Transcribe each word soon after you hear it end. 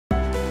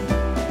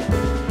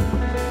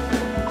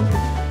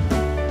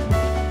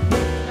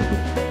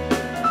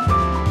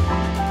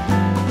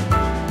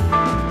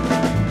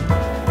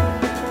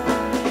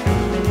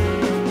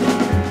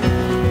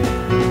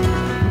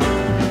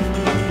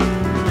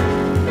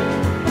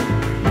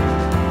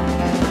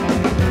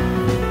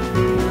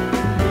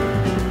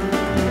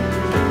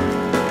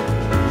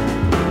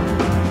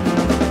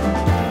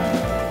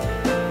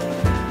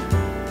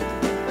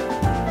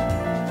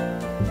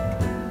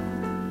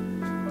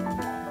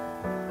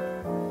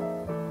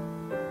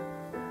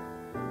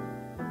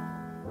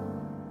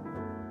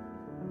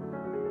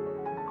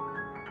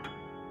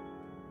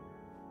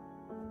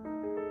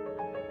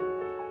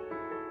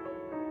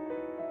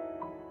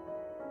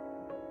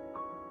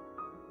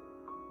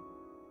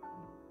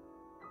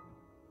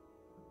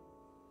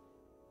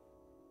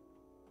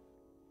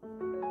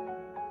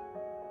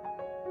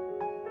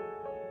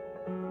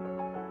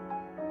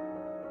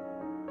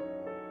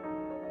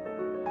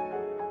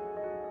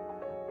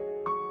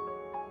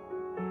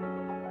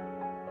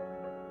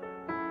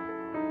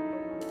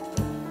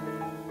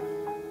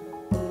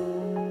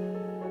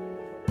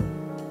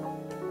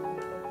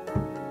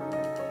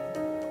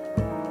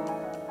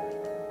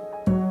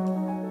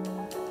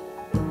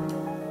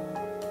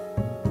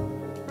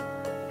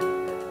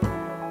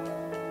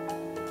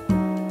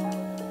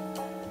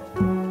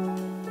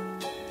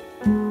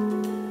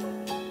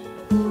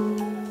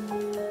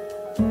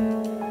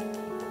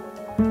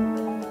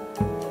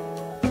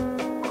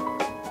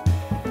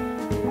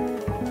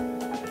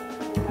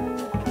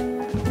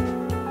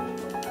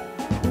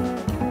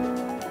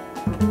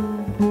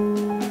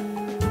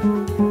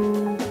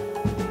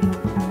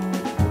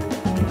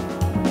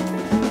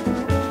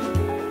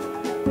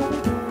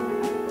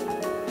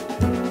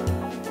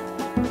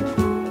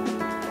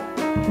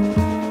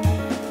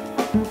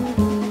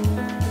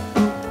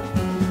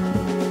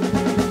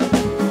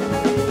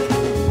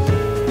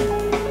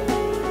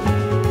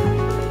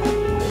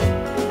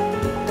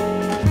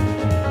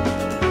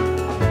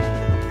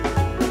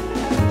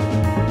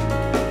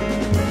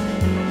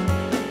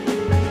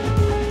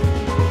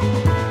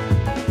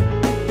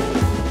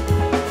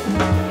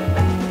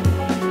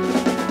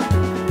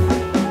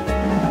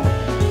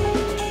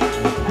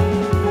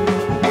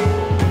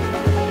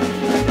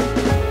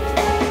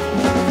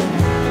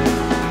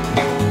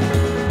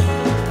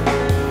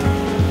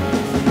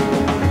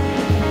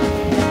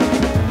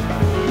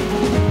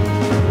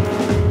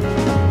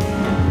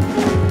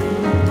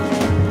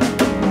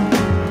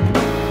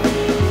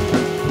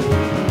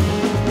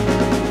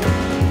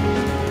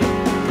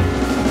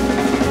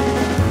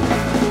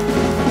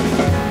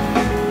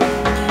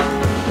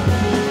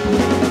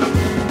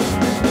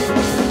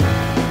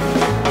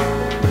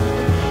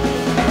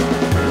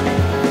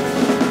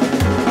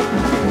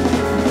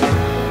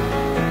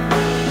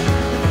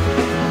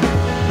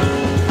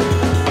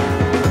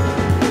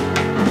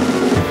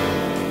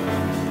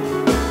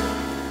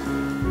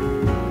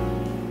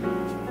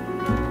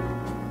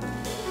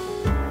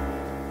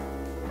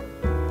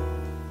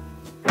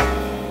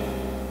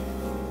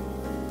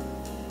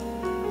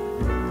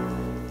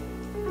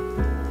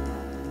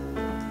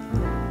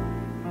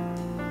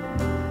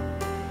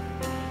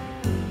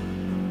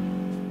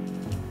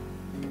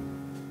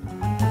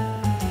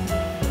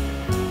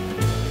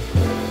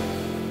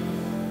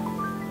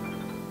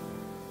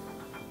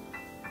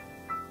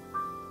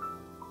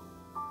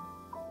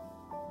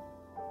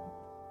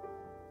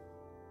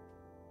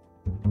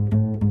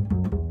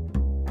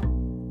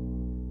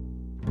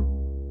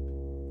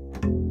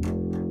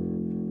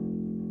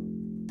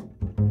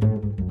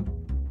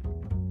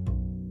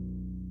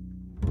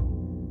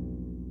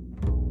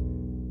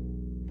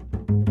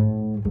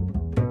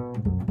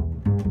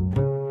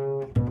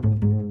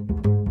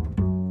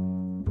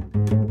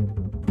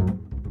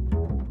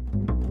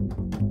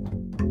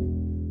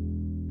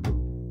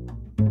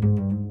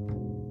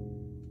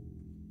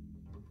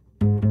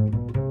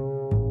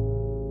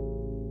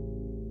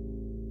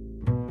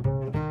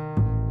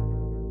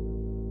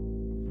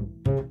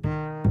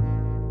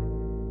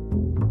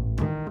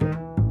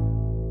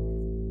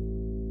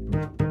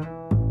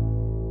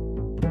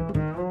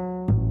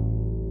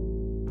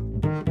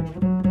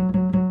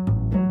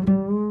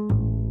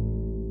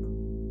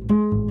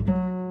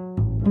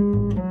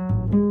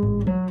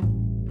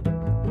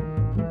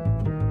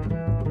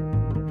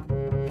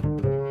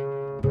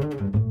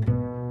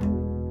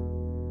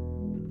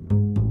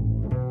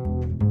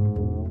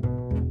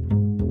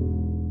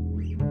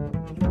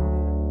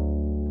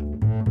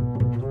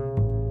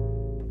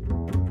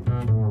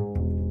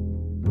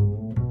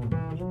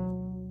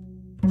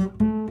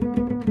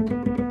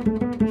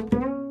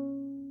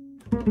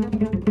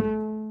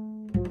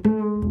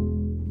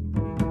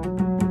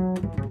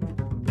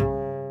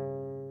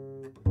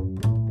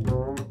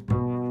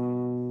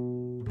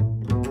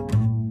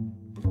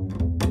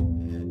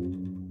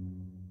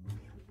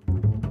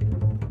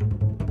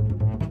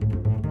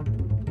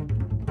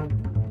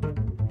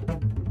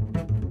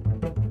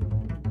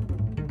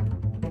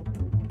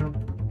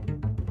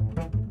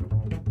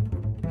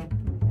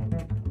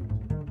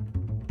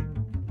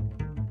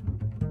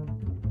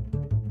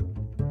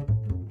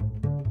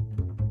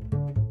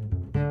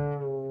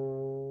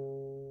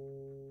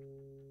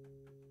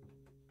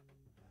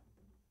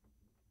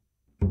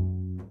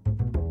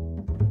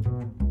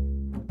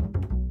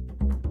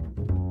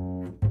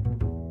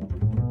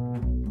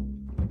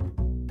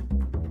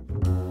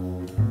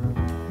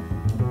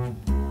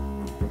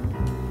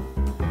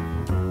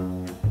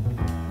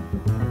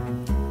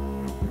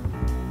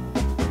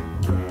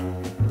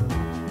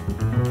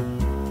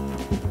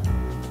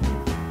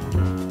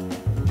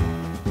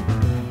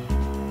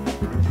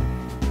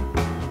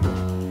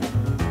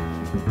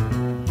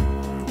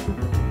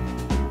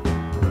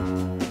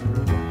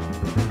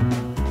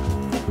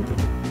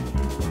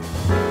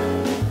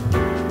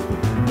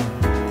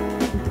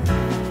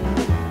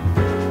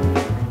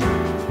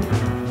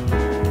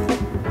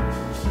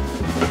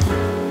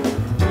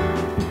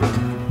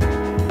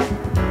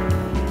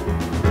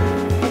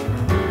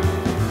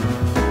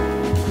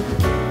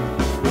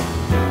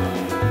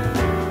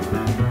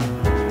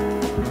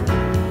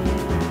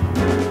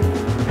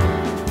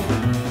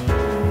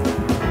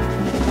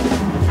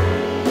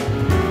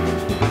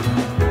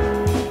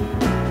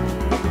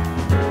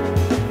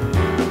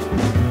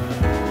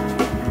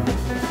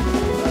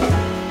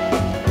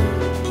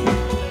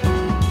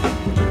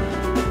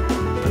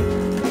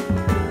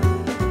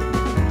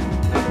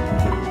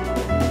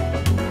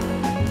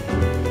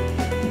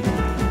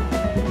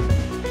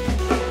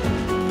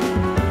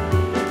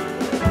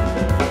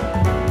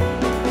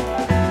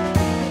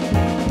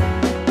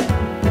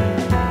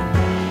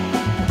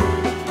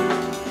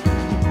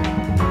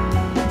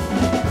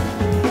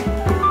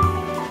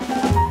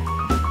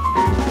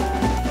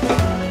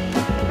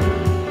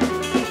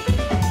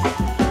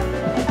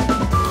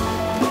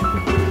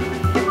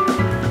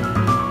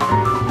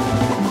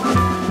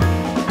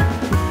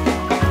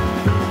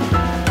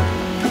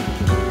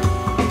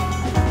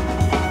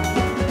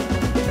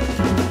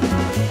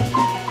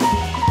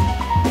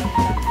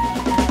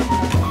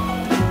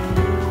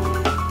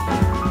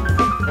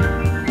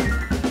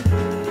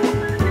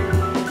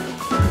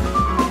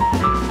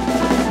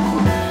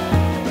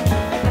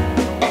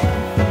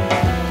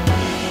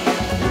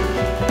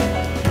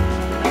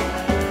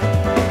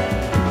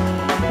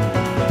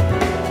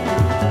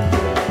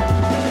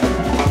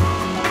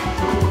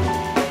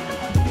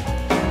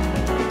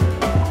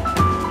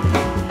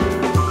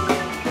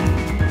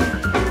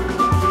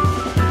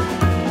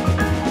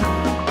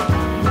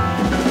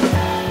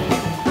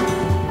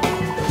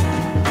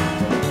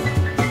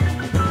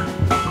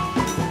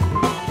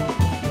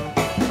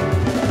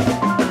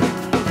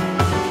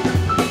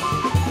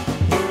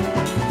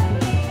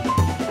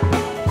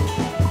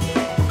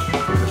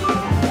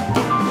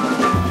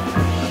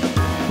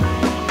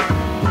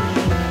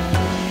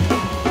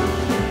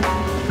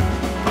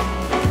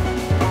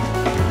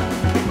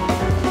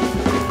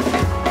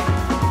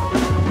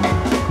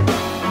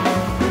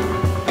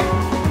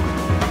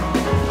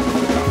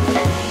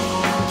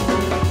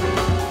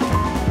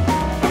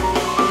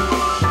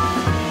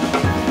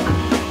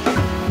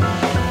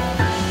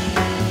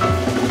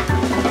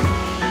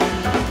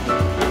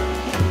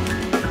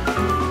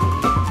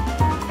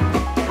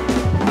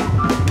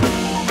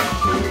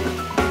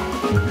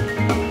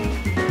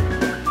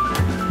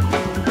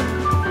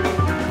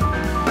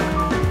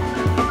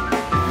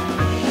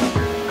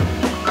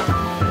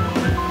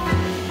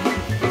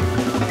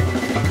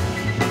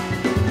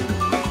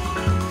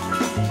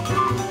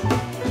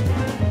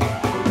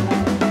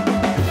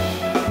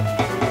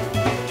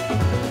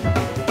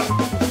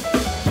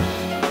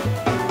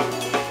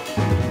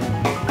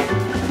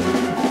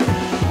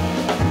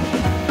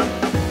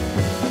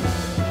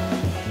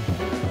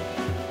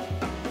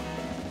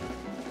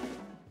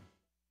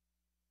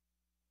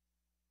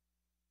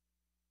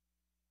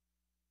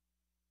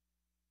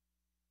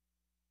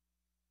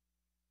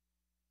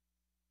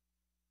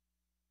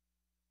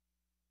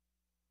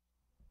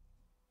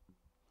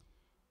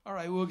All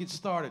right, we'll get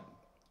started.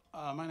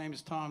 My name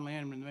is Tom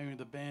Landrum, and the name of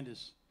the band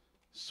is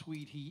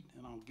Sweetheat,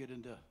 and I'll get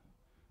into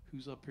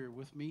who's up here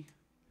with me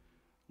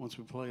once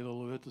we play a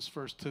little bit. This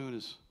first tune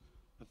is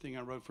a thing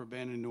I wrote for a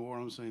band in New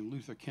Orleans named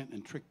Luther Kent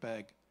and Trick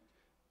Bag.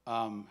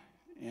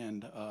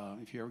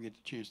 If you ever get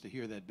the chance to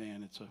hear that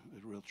band, it's a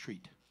real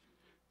treat.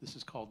 This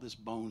is called This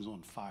Bone's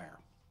on Fire.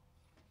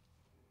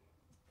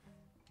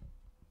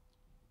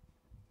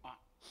 1,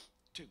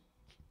 2,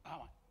 1,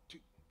 2,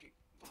 3,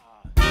 4.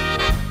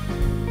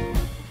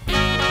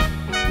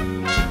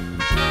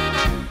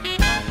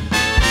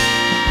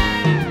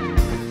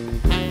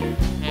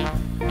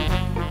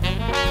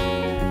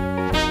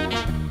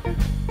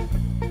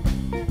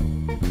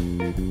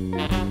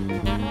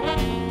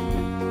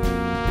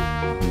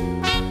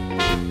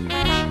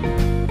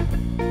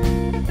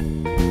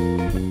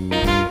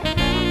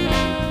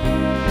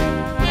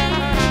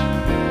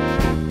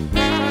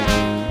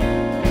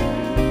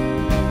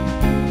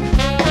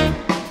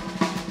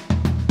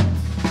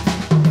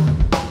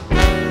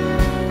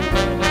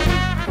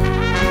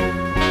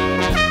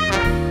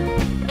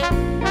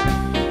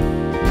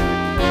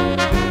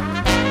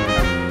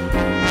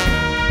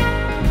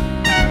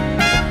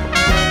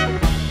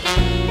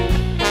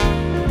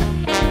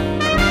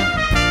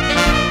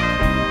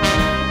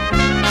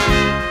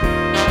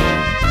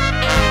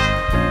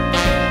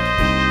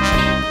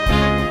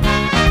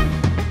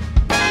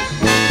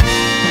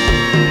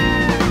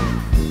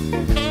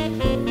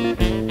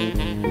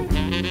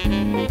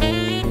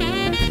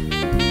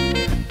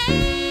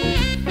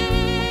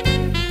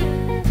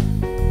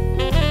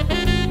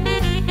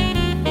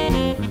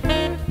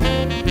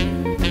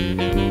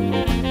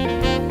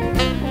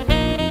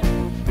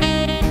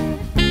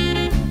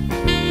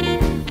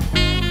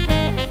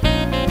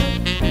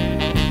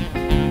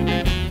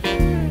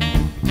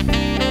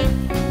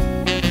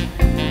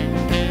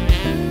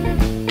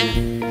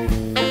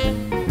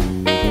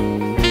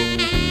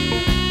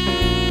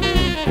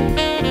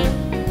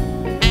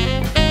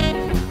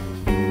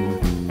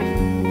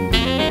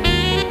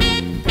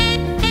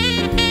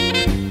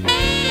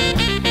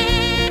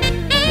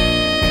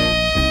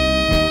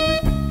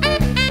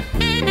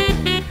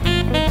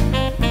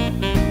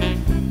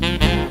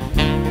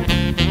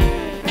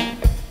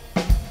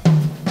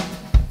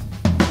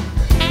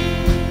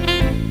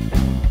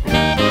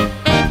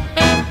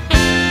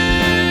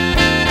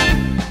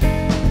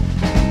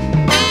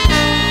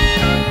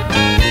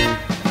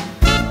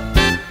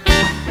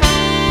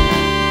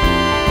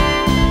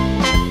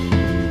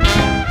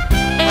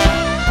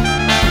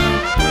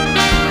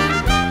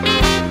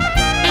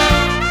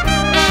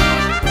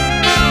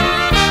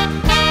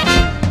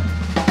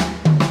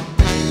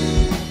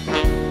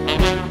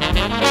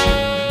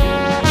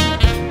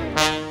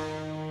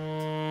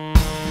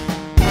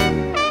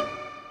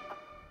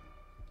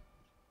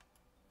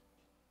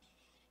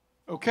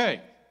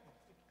 Okay.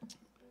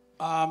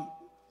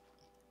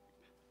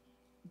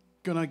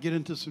 Gonna get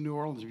into some New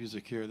Orleans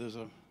music here. There's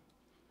a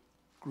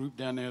group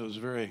down there that's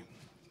very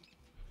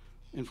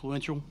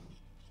influential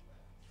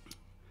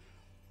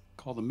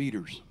called the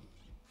Meters.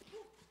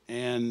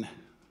 And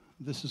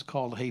this is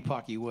called Hey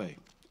Pocky Way.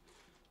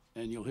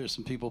 And you'll hear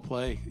some people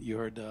play. You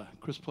heard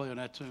Chris play on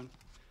that tune.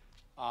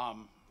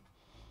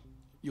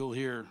 You'll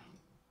hear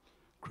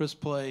Chris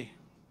play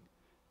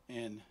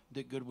and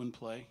Dick Goodwin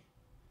play.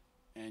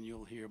 And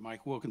you'll hear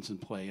Mike Wilkinson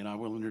play, and I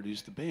will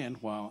introduce the band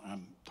while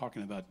I'm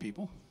talking about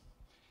people.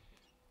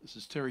 This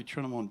is Terry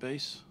Trentham on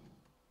bass,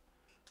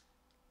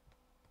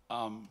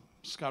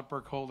 Scott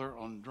Burkholder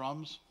on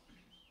drums,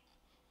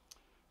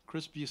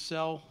 Chris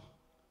Bussell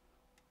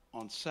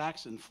on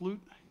sax and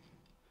flute,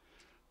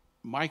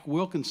 Mike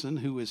Wilkinson,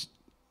 who is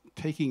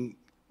taking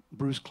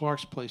Bruce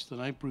Clark's place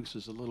tonight. Bruce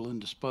is a little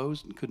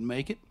indisposed and couldn't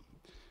make it.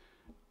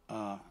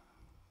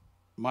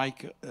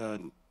 Mike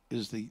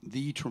is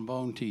the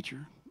trombone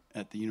teacher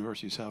at the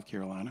University of South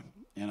Carolina,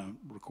 and a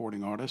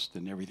recording artist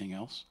and everything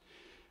else.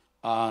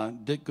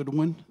 Dick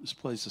Goodwin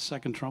plays the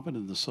second trumpet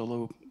in the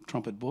solo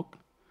trumpet book,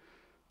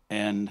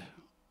 and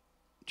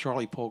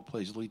Charlie Polk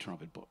plays lead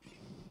trumpet book.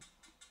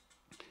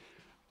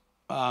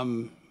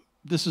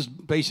 This is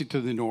basic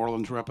to the New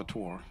Orleans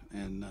repertoire,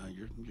 and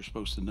you're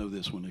supposed to know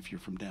this one if you're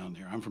from down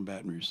there. I'm from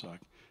Baton Rouge, so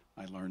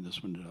I learned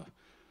this one at a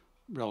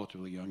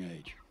relatively young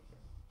age.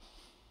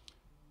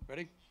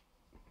 Ready?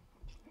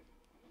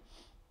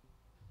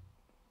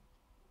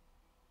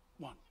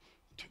 1,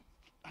 2,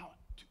 1,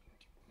 2,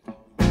 3.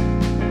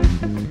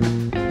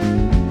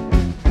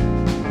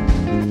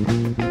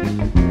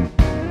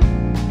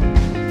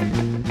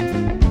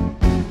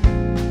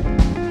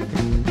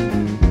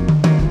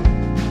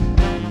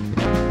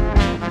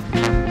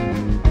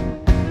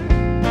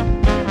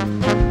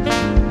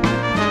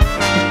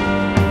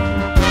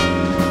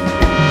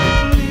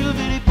 Little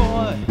bitty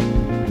boy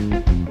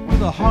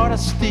with a heart of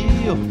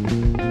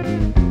steel.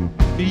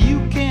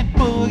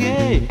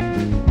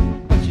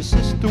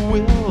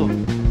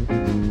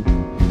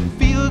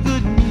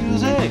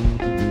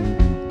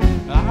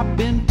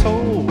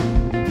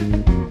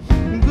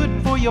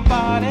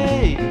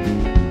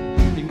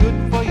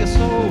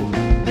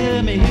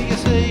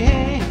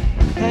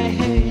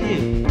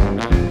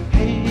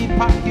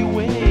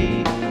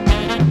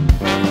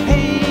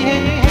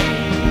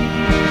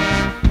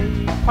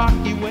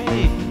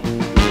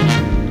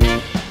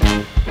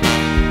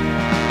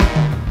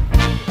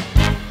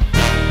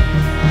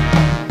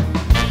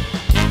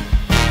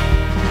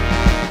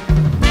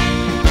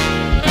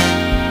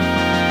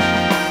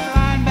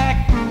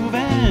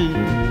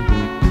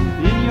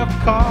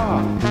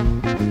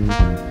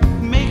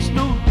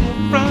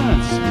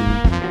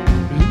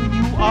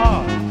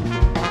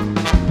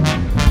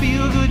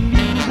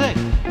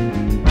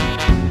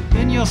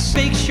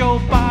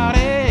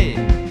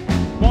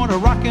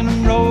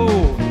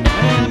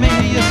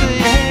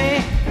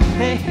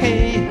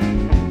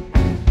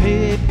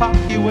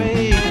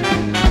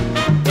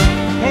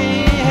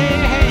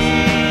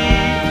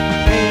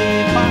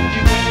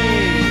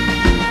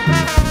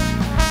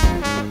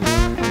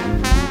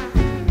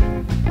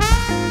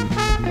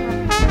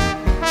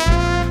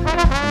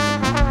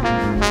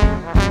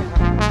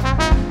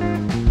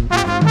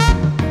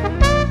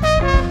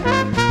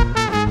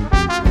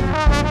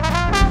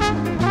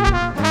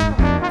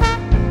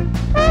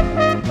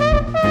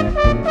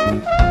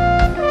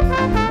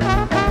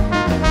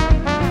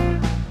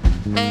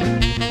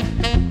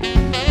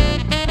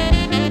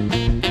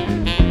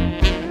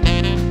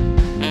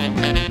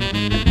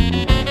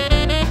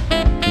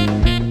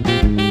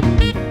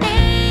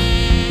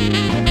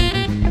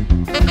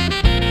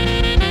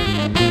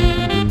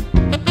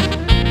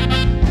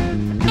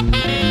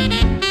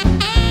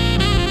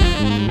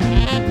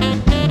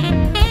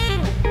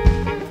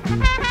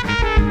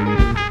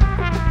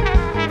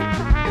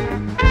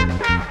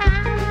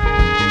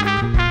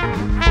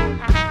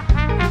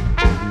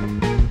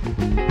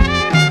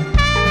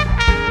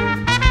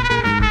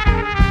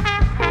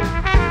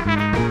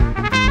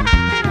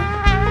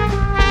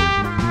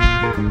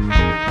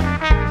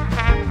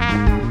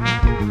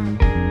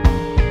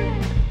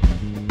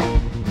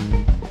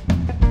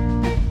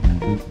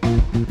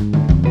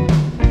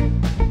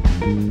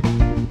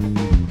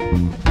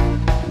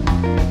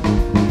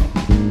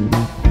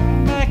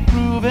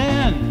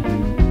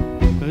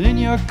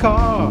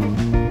 car.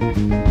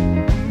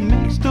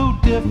 Makes no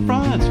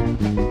difference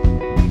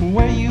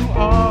where you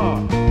are.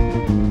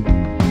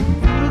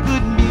 Feel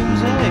good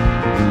music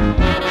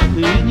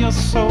in your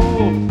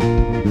soul.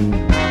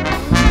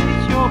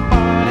 It's your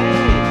body,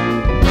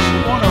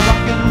 wanna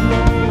rock and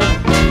roll.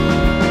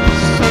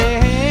 Say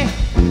hey,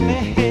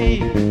 hey,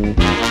 hey,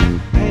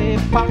 hey,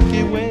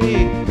 pocket way.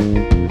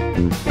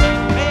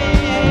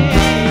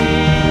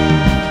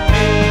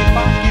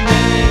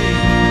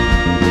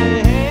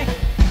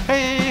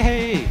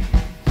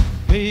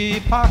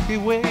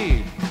 Pocket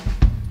way,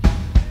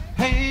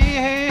 hey,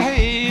 hey,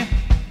 hey,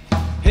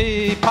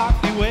 hey,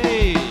 pocket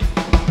way.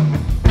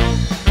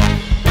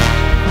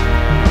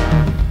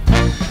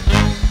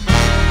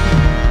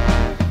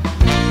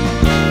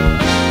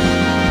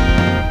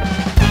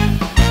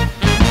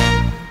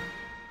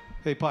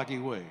 Hey,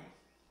 pocket way.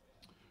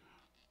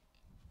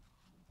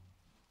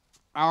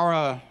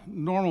 Our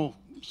normal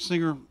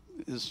singer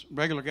is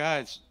regular guy.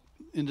 It's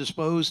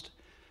indisposed,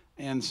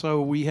 and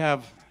so we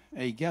have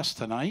a guest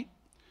tonight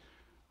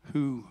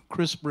who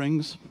Chris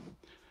brings.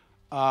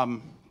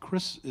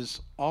 Chris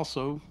is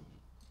also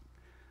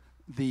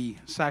the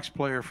sax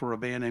player for a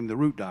band named the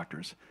Root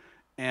Doctors.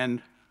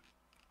 And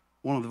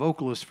one of the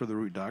vocalists for the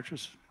Root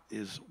Doctors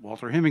is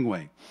Walter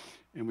Hemingway.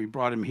 And we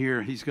brought him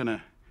here. He's going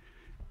to,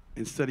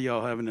 instead of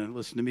y'all having to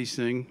listen to me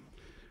sing,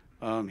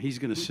 he's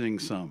going to sing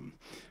some,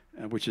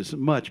 which is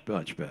much,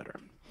 much better.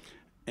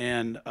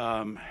 And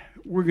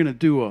we're going to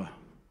do a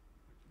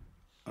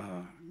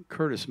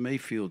Curtis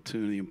Mayfield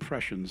tune, The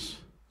Impressions,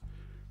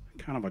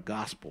 kind of a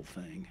gospel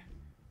thing,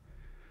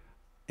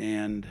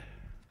 and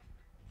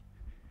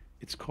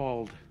it's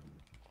called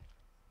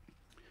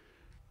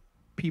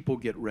People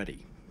Get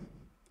Ready.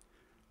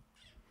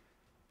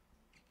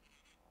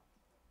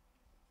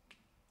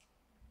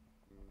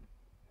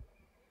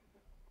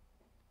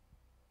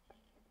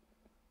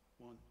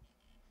 One,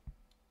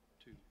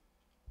 two,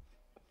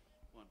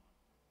 1,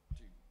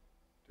 2,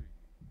 3,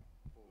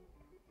 4.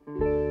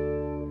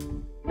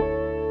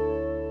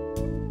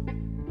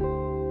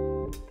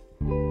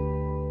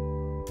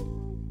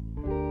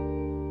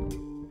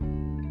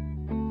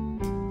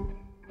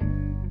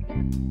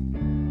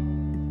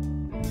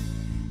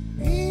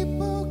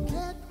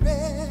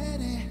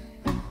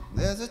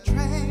 There's a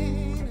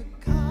train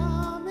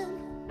a-comin',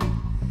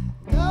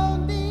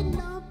 don't need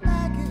no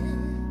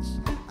baggage,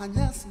 I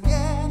just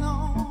get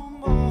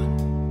on board.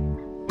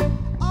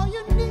 All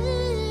you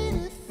need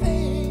is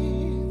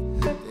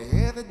faith to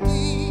hear the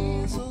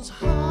diesels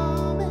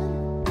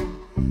humming.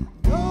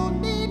 Don't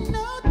need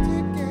no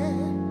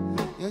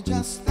ticket, you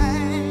just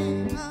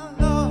thank the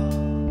Lord.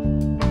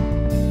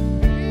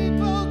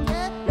 People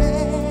get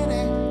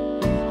ready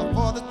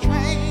for the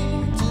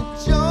train to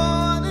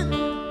Jordan.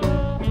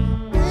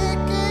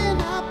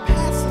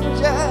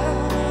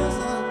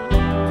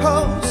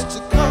 Coast to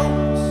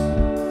coast,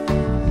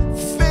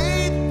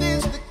 faith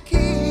is the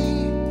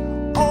key.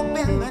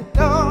 Open the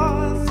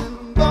doors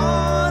and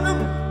board 'em.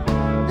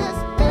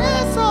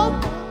 There's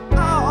open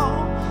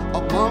all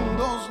among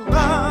those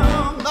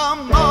dumb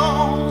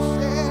moans.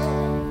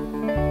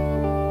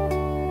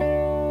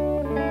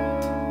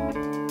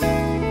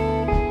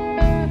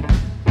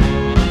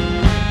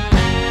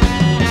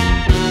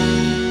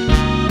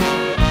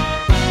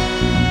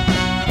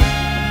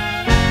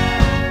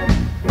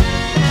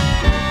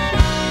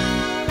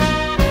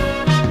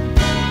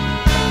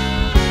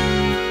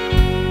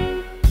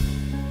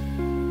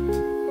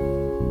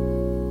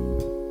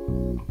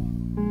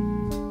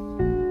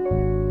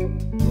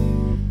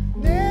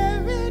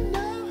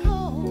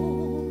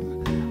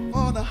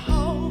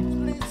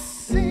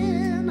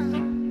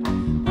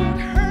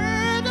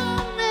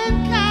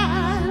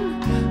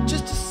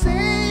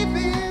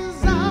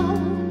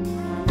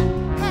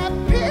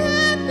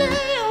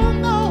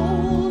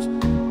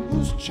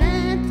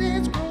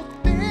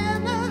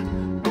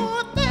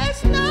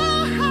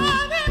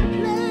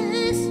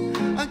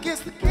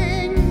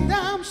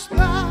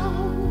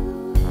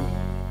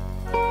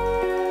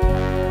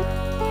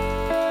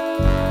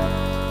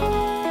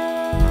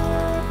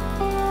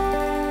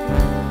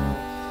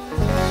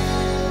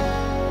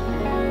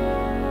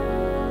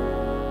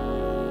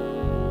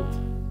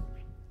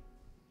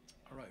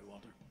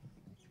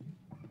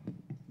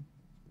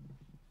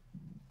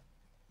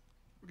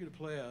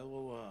 Play a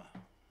little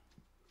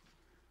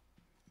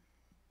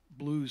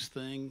blues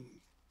thing,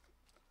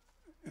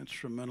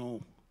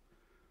 instrumental.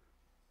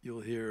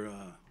 You'll hear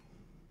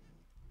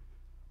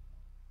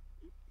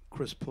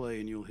Chris play,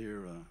 and you'll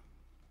hear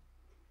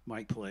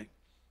Mike play.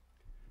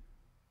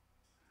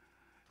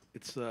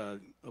 It's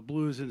a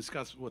blues, and it's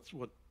got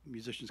what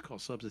musicians call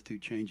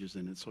substitute changes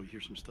in it, so you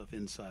hear some stuff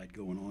inside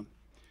going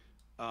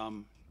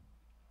on.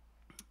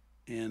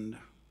 And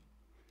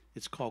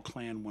it's called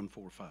Clan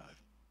 145.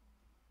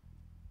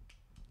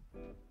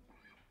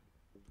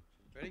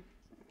 Ready?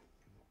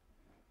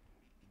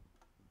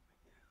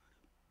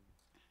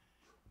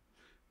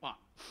 1,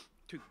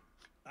 2,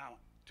 1,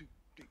 2,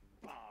 3,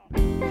 4.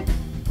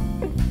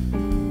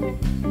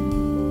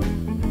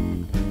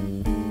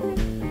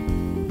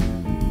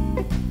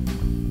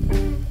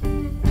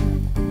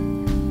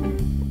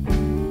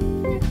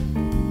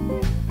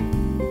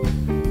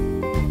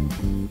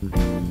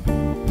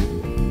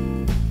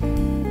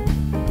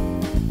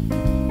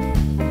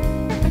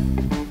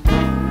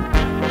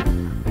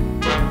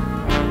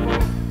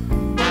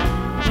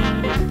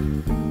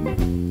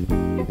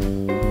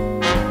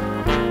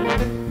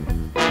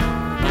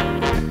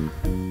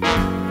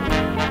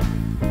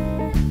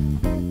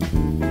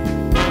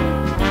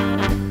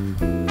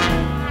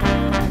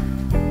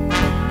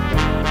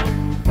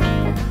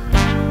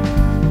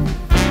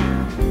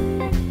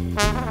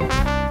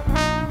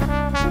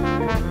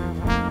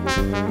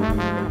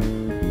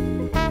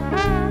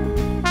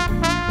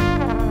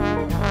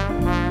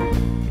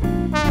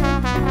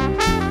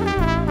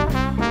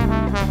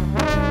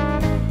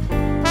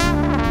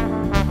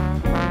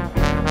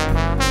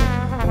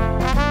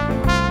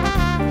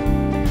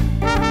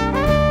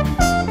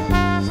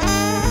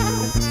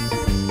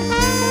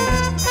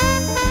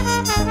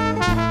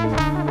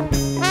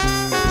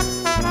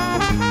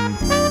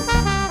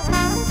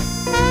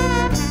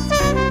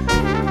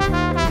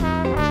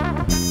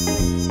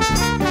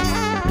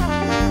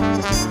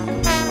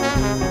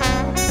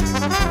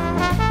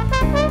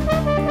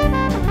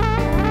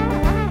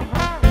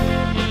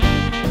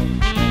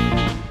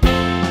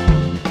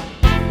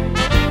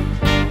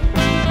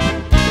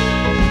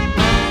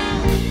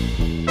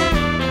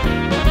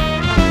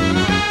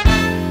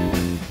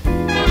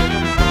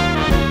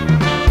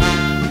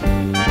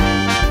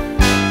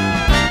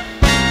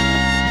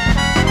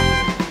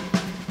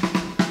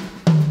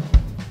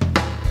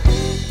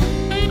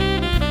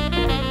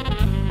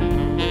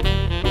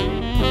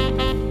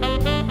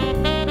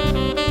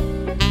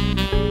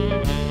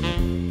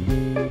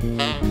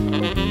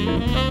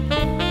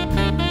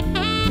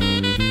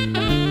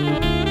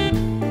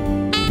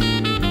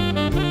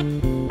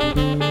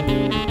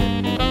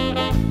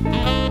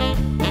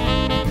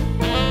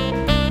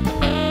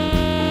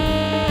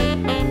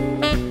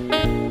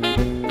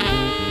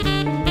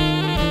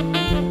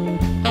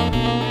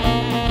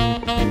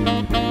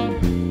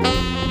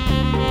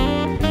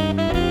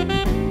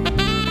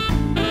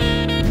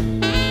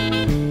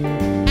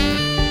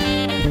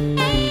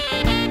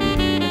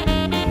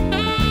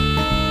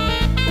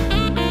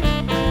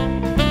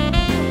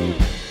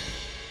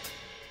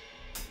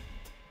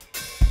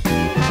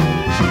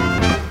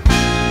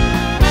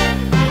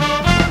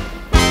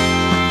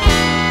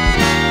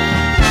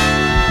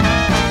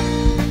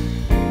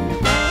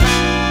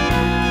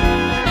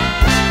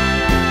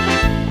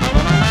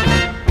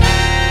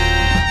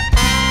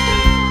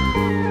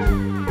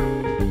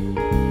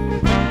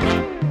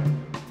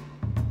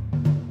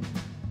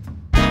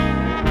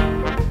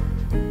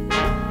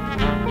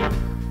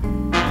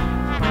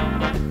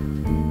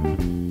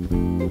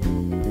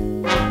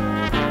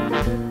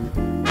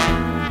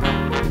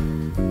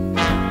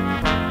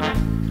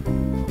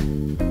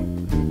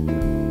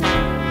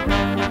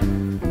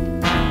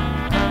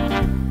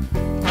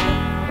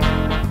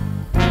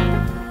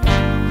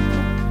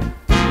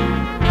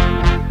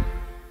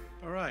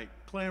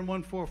 Clan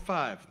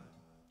 145.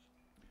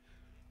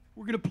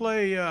 We're going to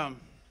play a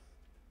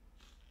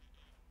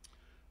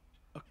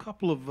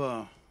couple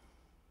of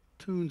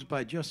tunes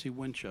by Jesse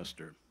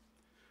Winchester.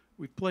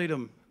 We played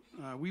them.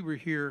 We were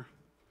here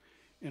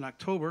in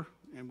October,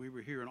 and we were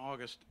here in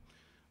August.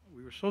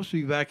 We were supposed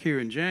to be back here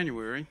in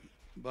January,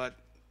 but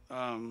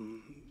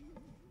the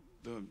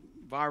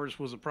virus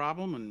was a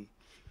problem, and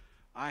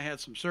I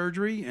had some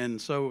surgery, and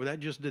so that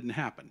just didn't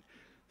happen.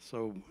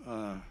 So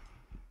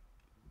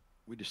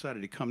we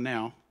decided to come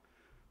now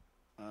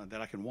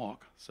that I can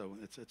walk, so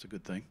it's a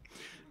good thing.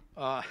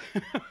 The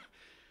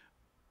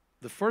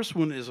first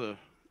one is a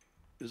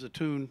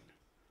tune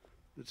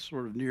that's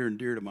sort of near and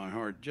dear to my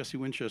heart. Jesse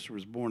Winchester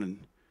was born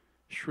in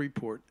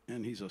Shreveport,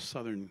 and he's was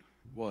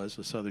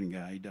a Southern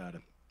guy. He died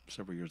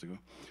several years ago.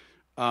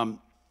 But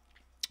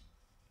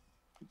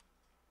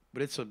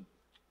it's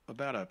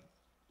about a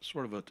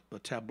sort of a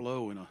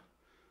tableau in a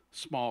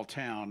small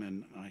town,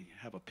 and I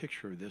have a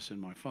picture of this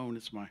in my phone.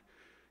 It's my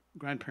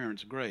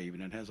grandparents' grave,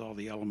 and it has all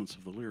the elements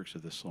of the lyrics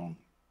of this song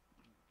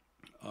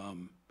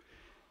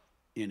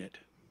in it.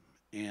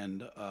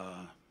 And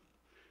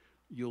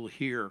you'll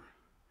hear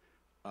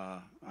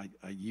I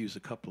use a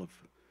couple of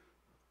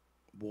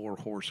war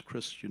horse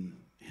Christian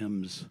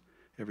hymns.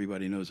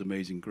 Everybody knows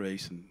Amazing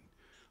Grace, and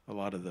a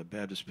lot of the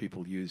Baptist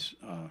people use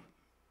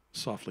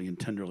Softly and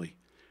Tenderly,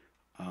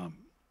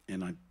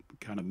 and I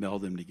kind of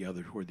meld them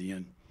together toward the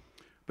end.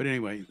 But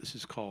anyway, this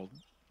is called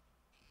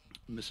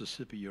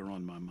Mississippi, You're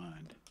on My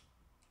Mind.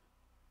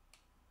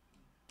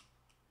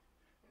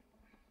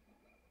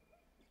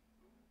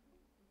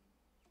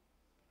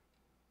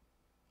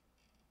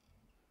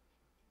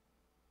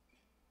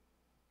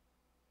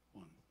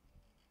 One,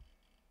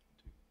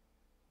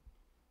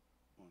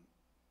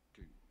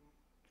 two,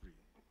 3,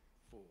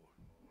 4.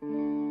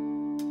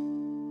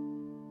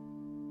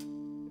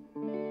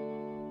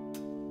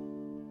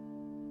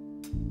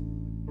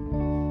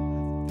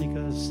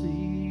 I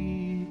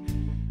see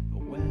a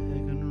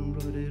wagon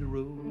rutted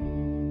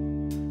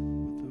road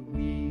with the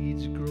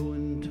weeds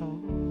growing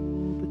tall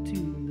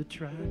between the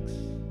tracks,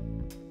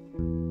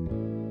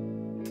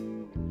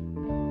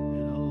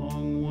 and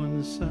along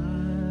one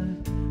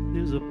side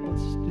there's a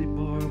busty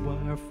barbed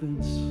wire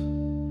fence,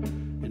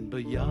 and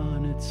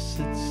beyond it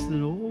sits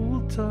an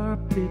old tar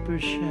paper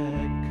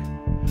shack.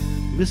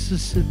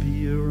 Mississippi,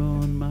 you're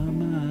on my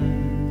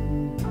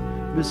mind.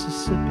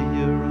 Mississippi,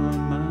 you're on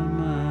my mind.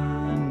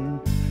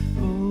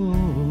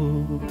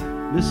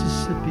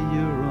 Mississippi,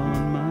 you're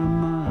on my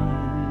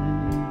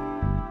mind.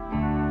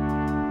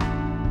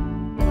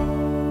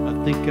 I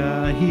think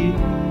I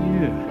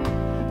hear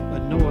a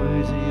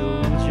noisy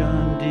old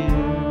John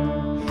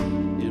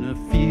Deere in a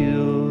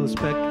field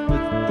specked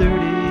with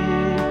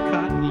 30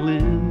 cotton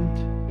lint,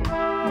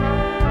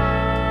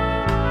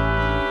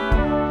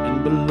 and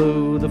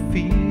below the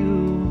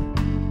field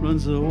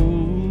runs the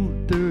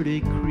old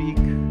dirty creek,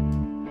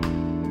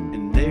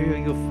 and there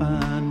you'll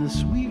find the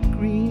sweet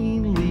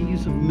green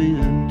leaves of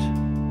mint.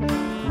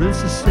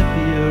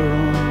 Mississippi, you're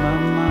on my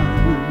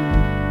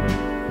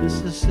mind.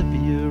 Mississippi,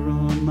 you're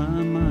on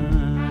my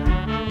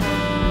mind.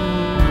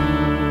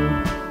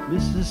 Oh,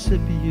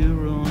 Mississippi,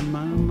 you're on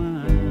my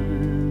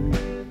mind.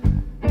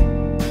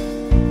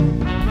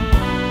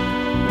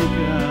 Look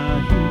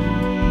out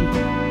here,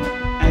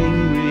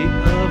 angry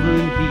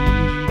oven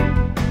heat.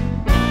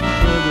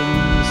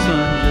 Southern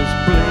sun just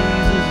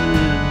blazes in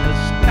the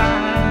sky.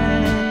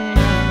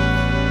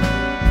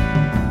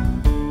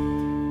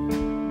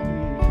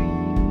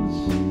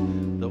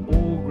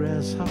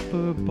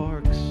 Grasshopper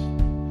barks.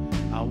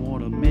 I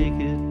want to make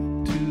it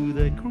to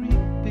the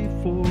creek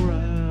before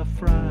I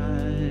fry.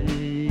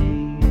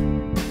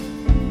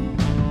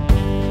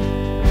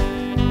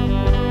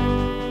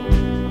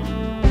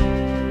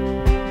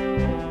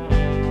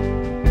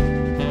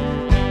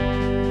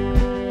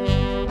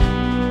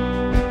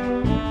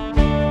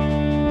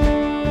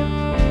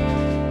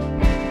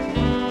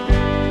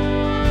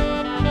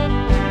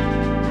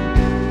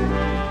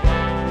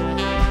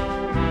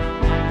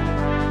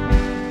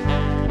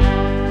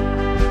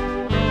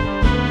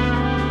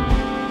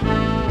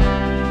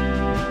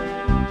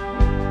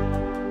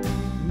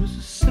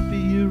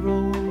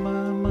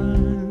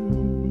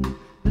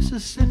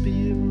 Mississippi,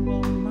 you're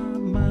on my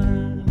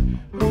mind.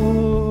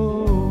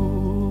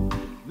 Oh,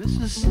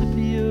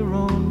 Mississippi, you're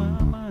on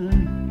my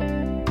mind.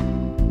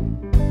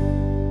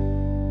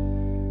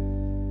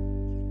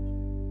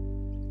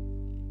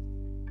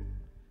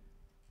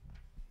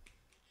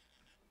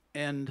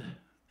 And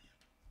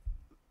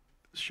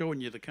showing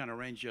you the kind of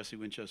range Jesse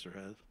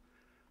Winchester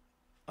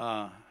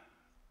has.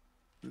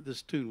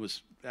 This tune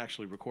was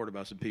actually recorded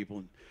by some people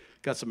and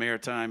got some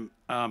airtime.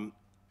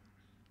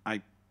 I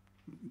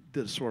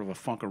did a sort of a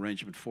funk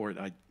arrangement for it.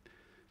 I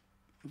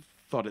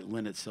thought it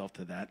lent itself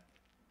to that.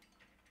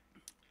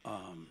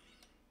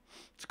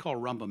 It's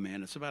called Rumba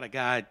Man. It's about a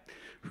guy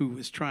who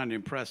is trying to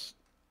impress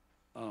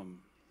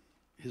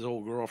his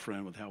old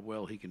girlfriend with how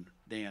well he can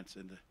dance,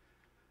 and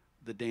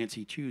the dance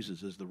he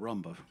chooses is the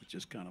rumba, which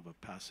is kind of a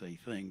passé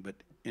thing. But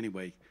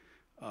anyway,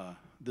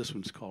 this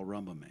one's called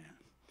Rumba Man.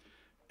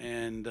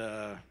 And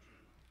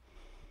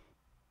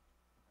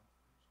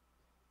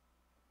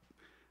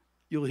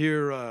You'll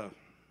hear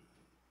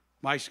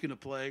Mike's going to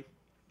play,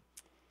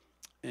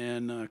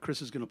 and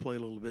Chris is going to play a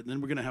little bit. And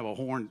then we're going to have a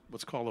horn,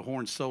 what's called a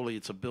horn solo.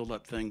 It's a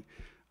build-up thing.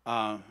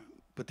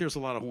 But there's a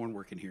lot of horn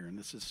work in here, and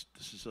this is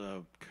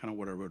kind of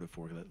what I wrote it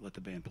for. Let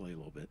the band play a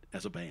little bit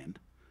as a band.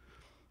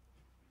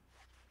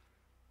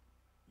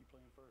 You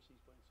playing first? He's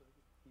playing second.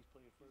 He's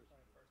playing first.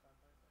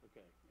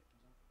 Okay.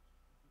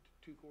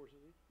 2 choruses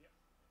each. Yeah.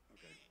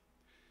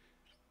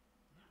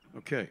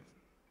 Okay. Okay.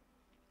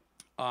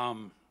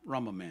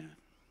 Rumba Man.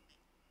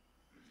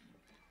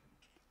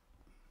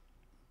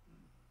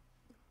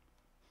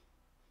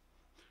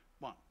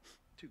 One,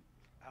 two,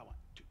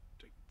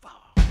 3, 4.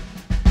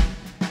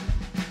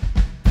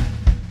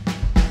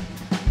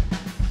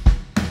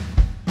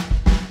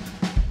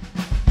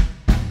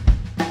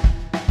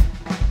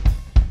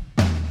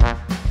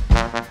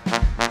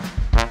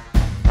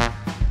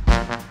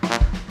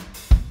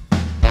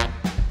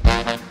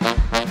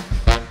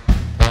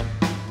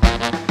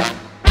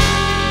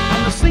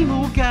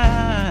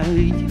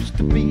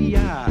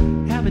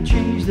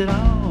 At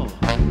all.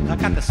 I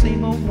got the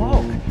same old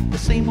walk, the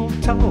same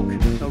old talk,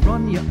 I'll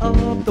run you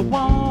up the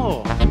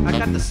wall. I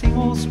got the same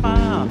old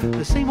smile,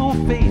 the same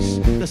old face,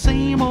 the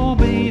same old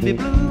baby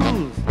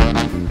blues.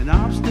 And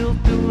I'm still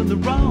doing the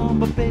wrong,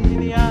 but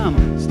baby,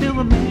 I'm still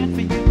a man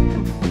for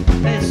you.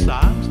 Yes,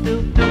 I'm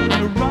still doing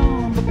the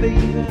wrong, but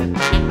baby,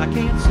 I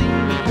can't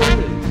seem to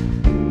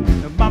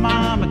quit. My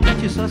mama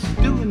catches us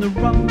doing the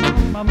wrong,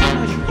 my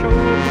mama should show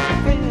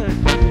us a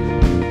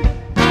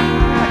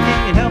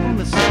can't help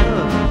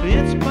myself,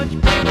 it's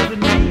much better than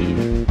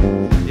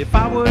me. If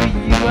I were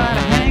you, I'd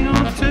hang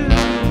on to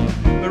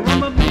a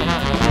rumba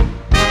man.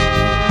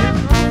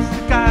 There's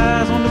the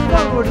guys on the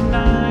floor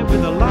tonight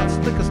with a lot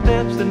slicker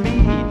steps than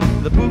me.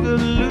 The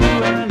boogaloo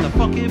and the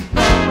funky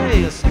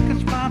ballet, a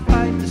second's fine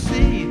fight to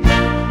see.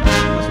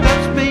 The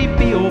steps may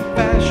be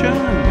old-fashioned,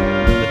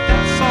 but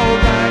that's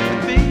alright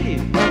with me.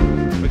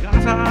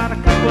 Because I had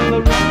a couple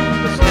of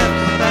rumba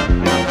steps that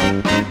I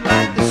think you'd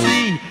like to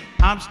see.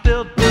 I'm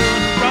still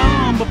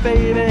but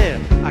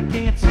baby, I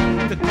can't seem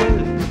to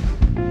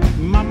quit.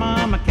 My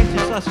mama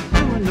catches us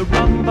doing the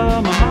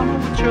rumba. My mama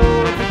would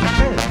show if it's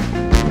fit.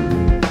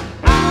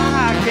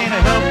 I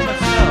can't help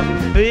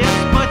myself,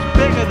 it's much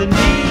bigger than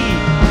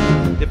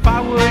me. If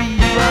I were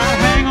you, I'd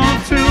hang on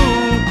to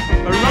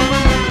a rumba.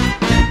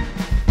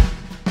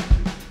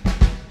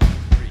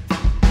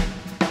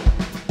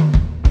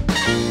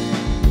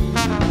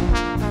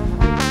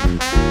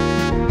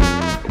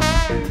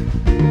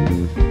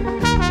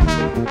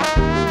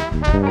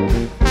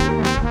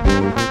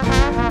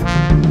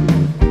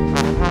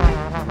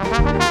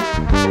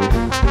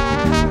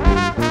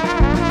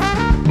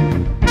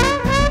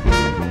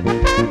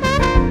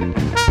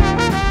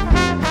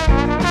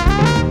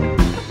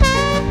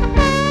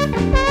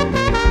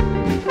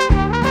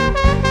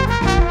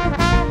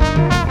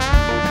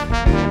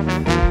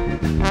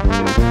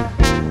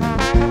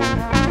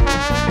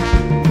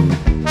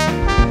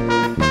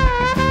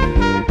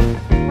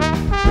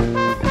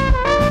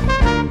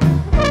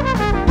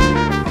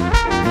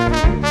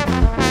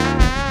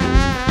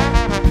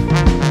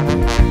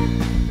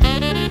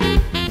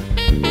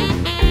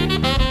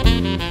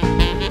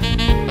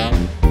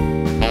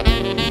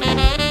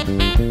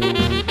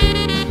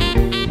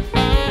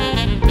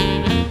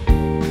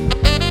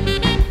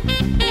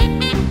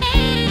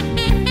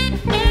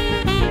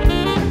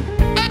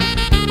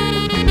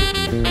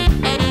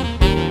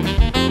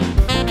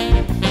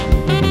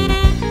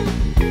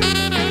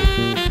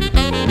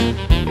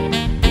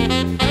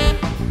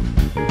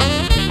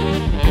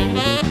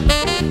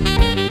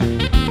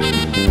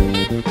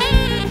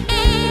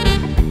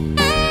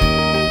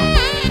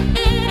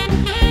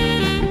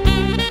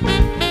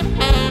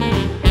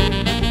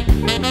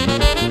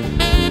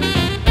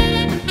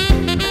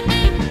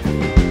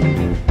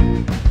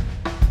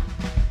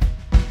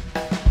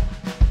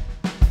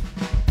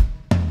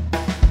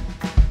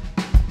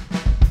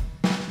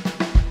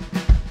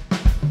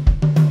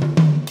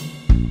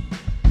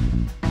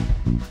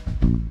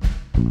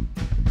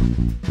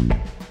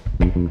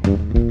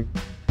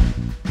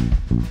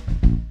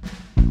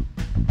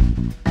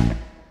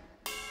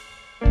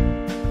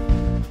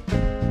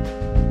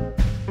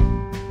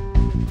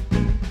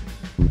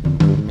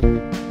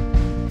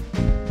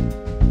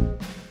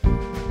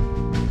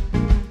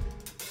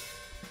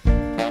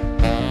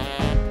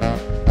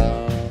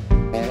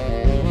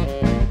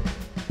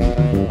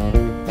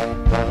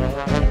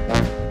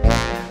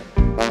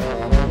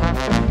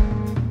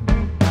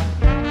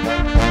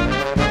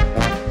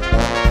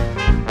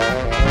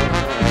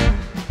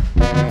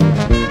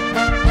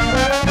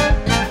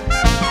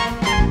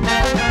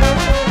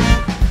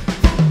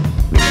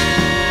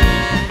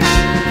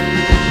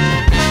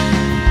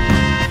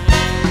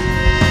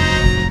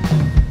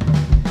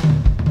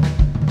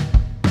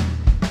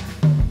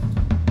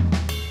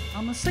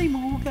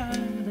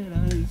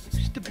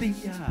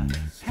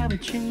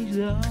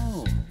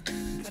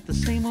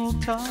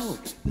 Talk,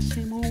 the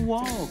same old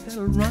walk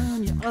that'll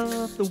run you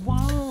up the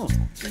wall.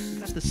 You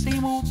got the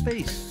same old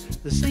face,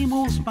 the same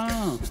old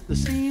smile, the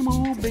same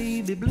old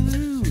baby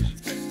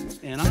blues.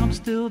 And I'm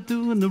still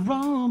doing the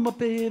rumba,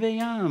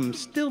 baby. I'm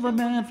still the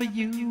man for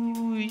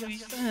you.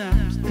 Yes,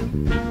 I'm still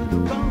doing the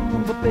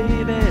rumba,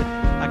 baby.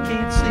 I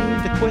can't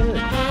seem to quit.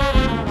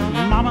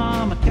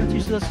 Mama, can't you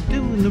just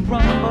doing the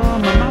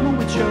rumba? My mama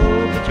would show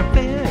that you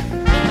fit.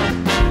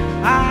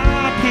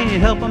 I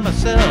can't help it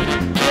myself.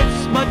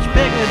 It's much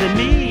bigger than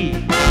me.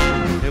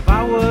 If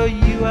I were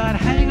you, I'd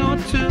hang on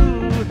to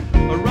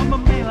a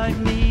rumba man like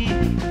me.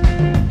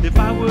 If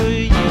I were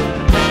you,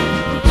 I'd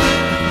hang on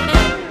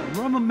to a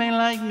rumba man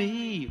like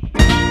me.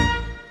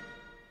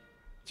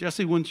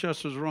 Jesse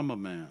Winchester's Rumba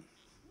Man.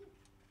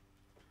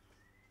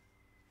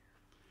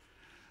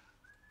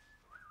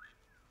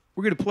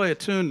 We're going to play a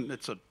tune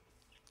that's a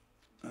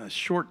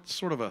short,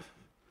 sort of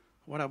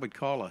what I would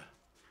call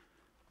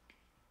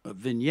a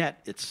vignette.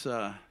 It's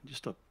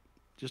just a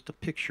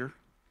picture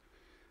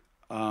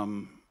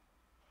that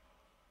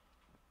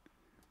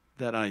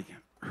I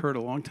heard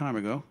a long time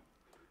ago,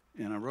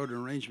 and I wrote an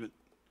arrangement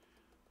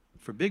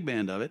for big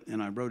band of it,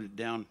 and I wrote it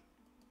down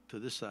to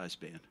this size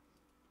band.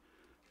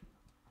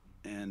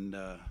 And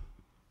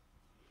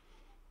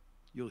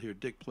you'll hear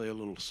Dick play a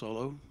little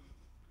solo,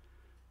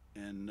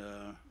 and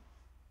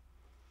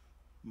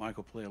Mike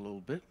will play a little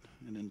bit,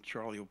 and then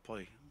Charlie will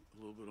play a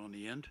little bit on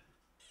the end.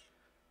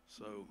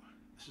 So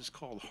this is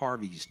called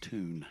Harvey's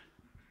Tune.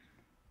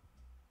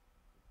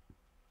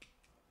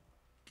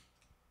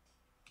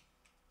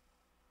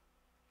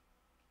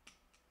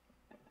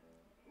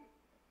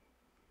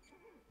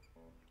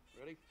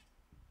 Ready?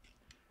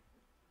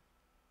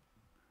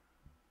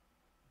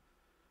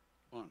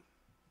 1,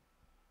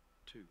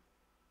 2,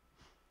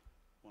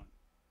 1,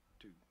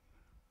 2,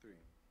 3,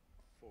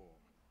 4.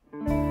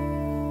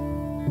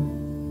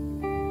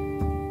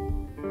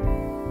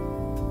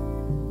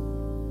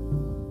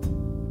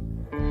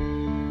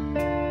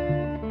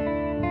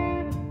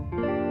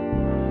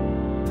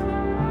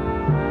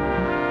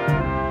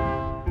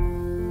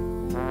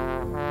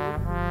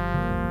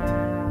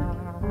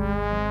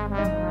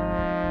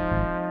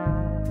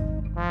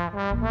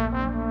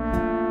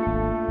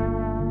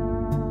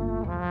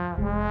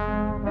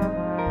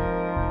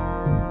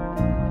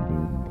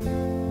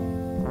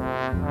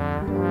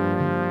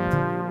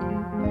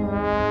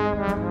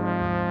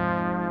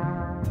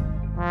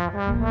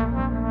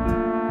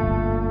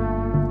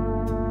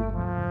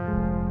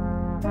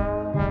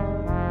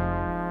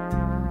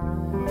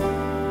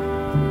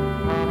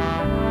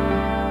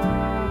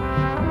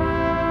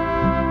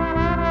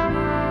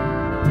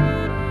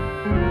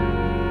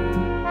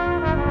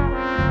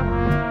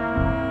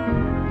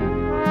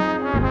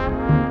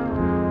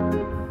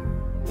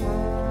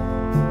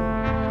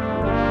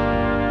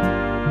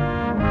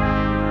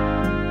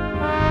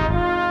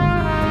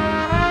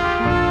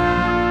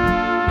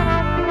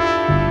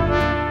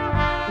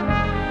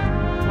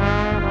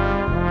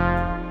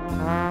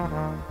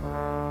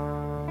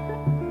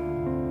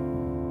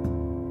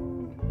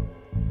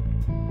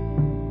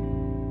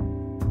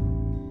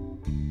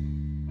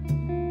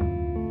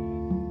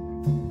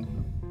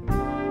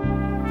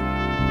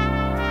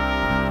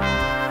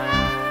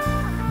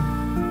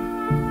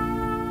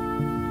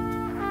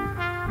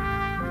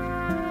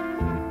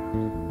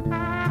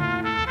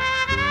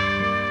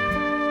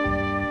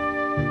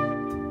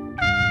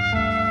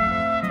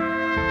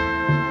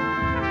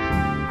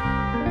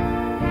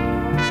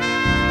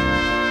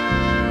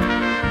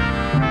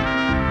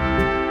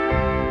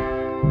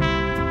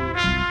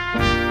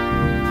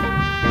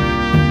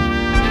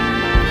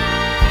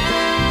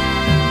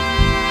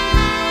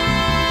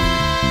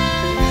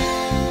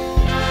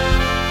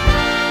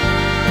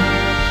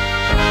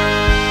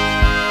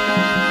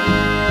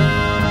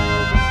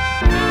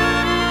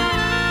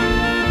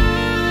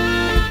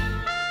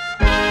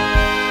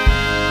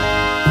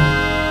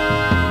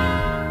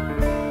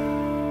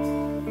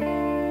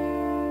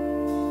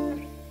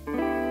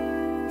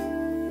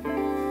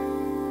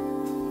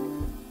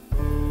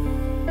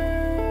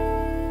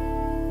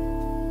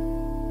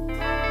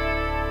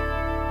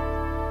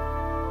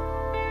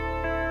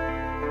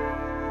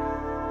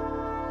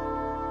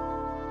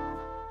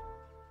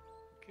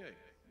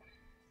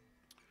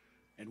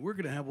 We're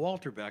going to have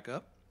Walter back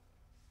up.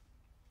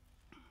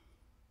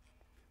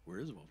 Where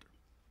is Walter?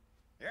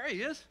 There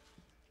he is.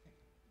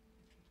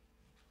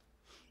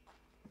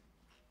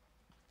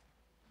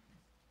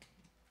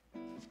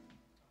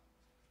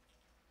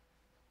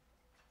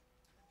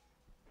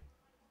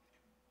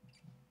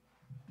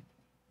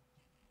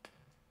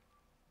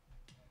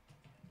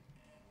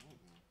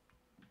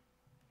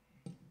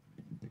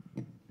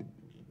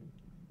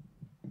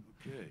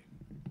 Okay.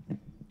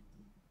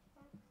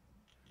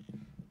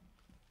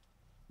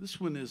 This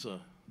one is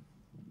a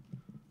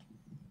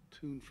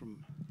tune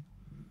from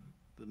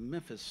the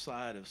Memphis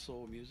side of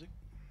soul music.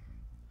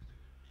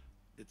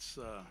 It's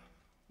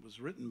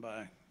was written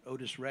by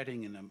Otis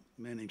Redding and a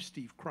man named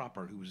Steve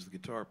Cropper, who was the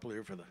guitar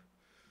player for the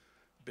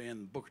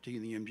band Booker T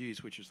and the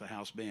MGs, which is the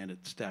house band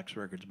at Stax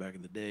Records back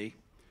in the day,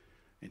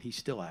 and he's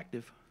still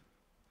active.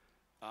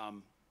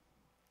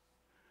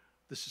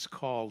 This is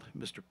called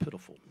Mr.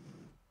 Pitiful.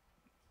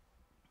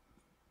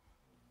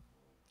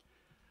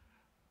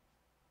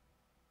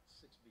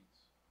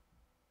 Beats.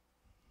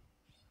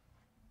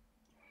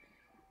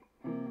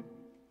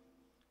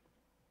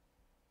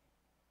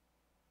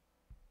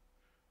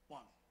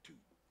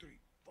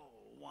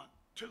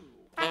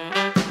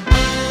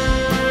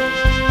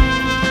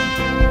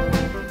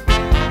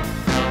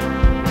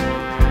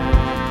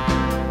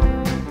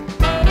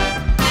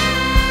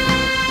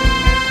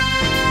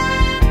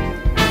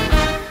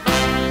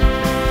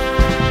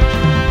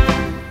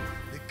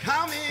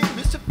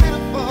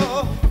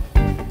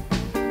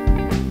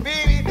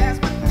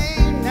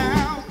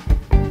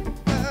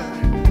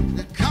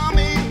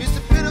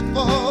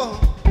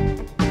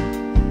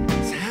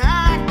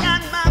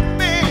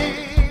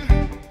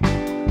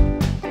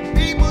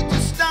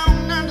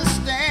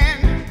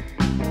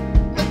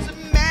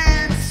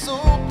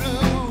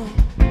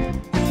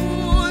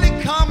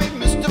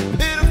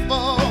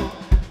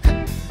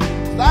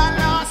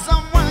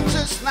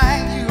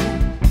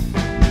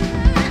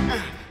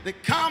 They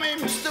call me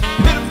Mr.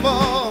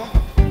 Pitiful.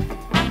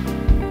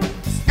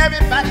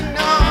 Everybody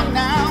know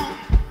now.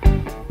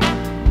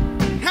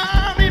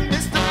 Call me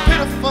Mr.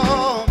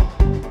 Pitiful.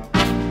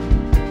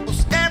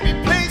 'Cause every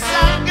place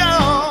I go,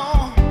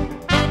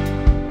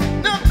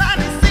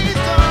 nobody seems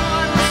to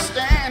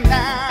understand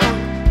now.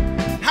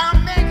 How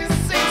make you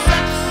sing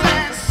such a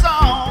sad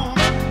song?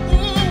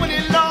 Ooh, when he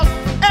lost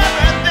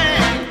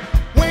everything,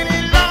 when he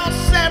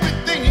lost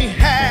everything he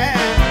had.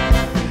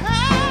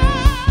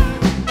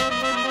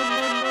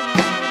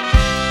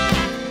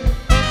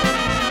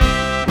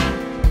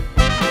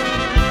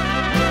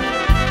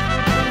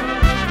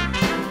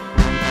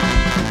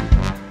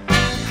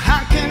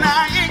 How can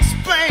I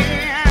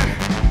explain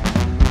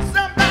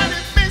somebody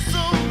be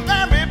so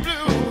very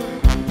blue?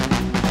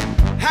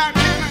 How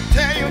can I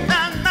tell you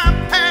about my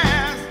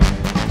past?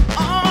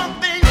 All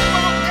things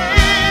broken.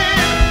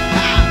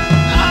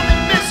 I'm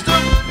Mr.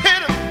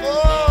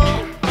 Pitiful.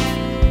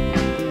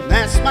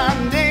 That's my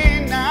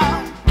name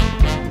now.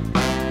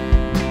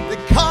 They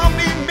call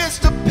me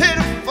Mr.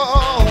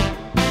 Pitiful.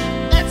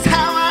 That's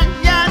how I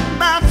got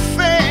my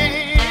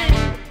fame.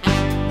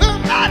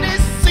 Nobody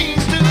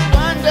seems to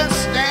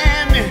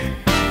understand me.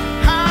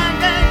 I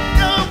ain't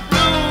no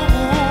blue.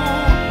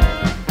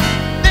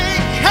 They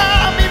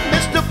call me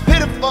Mr.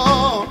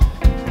 Pitiful,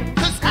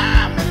 'cause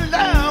I'm in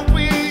love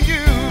with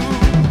you.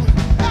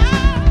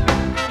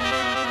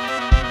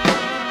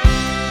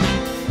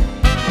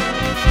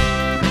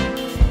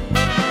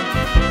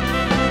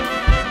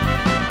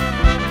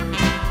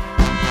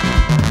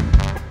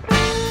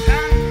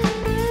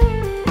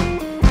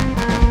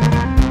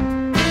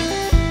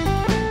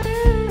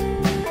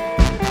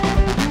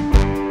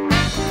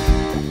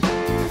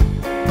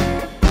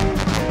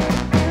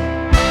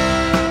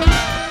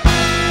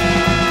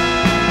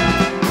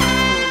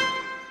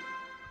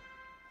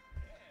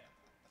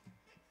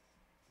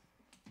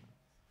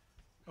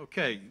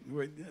 Okay,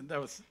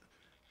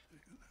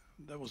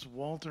 that was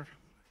Walter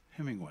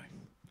Hemingway,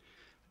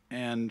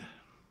 and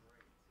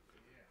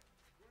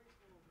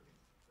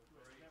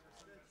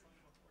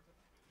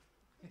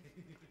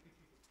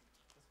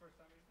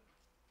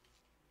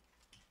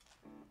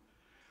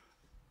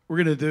we're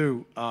gonna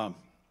do an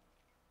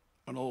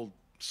old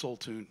soul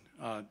tune.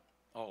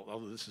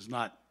 Although this is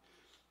not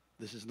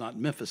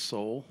Memphis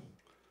soul.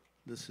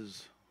 This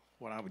is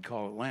what I would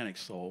call Atlantic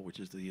soul, which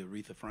is the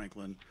Aretha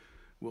Franklin,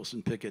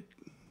 Wilson Pickett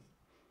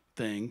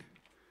thing,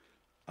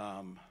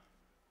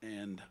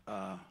 and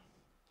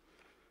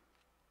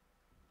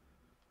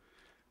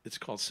it's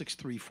called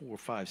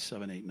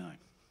 6345789.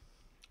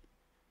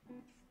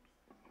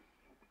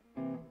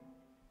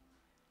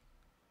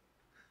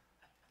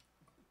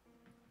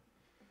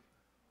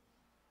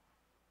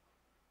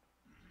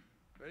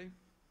 Ready?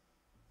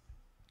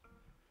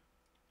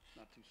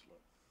 Not too slow.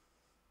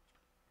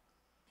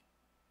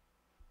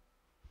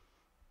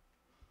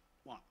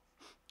 1,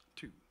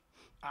 2,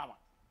 1,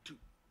 2,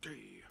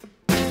 3.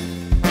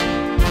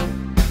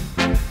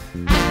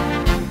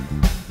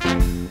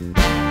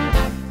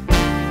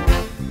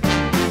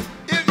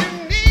 If you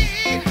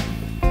need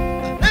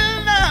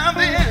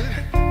loving,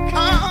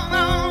 call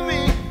on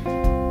me.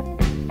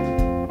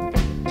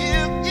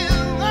 If you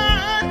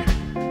want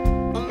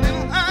a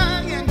little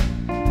hugging,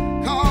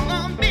 call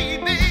on me,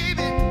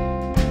 baby.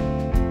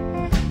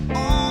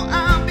 Oh,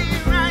 I'll be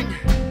right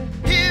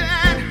here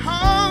at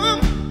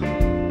home.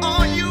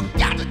 All you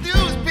got to do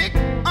is pick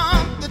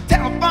up the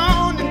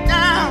telephone.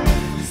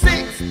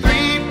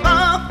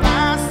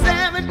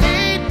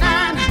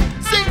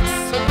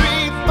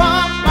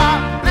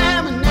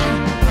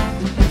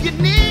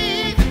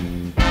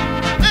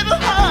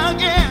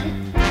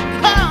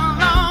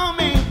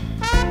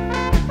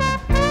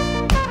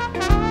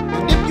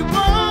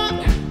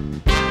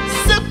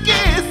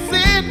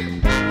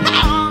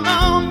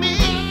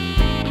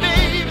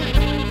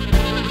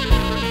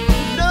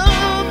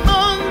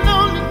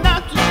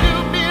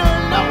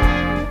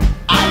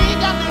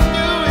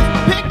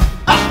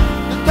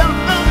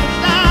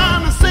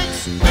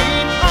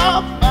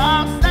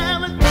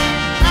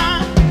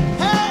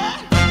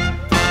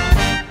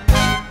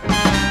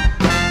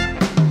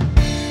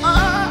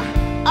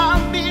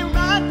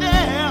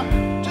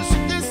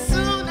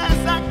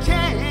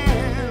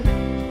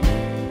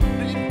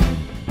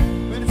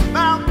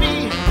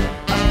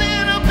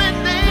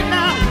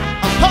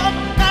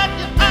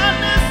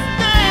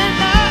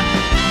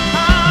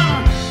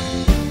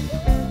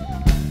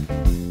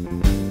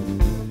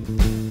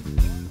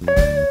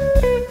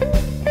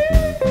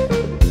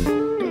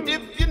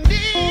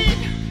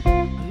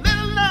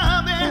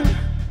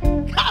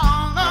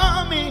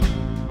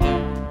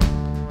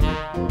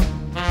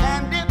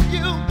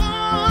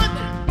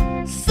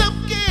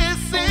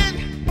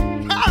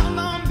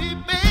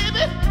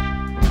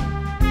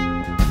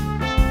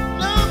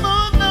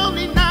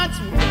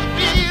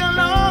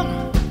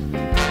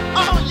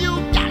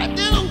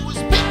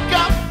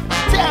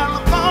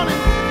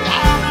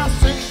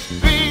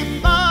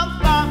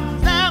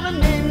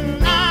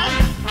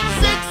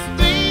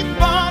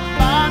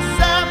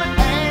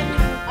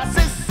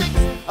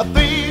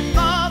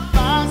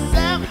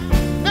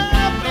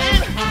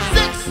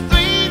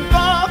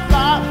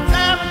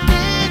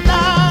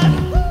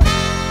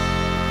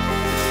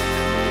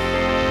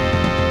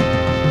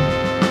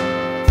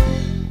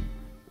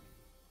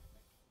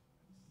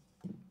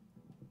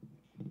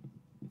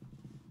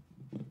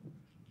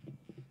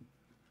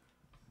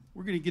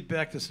 We're going to get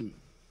back to some,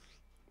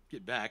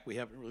 we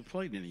haven't really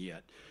played any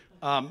yet.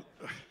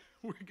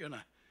 We're going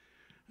to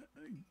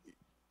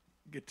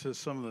get to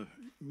some of the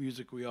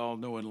music we all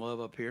know and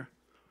love up here.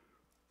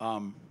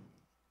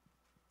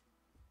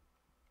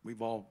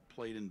 We've all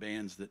played in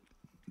bands that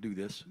do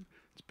this.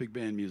 It's big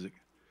band music.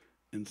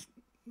 And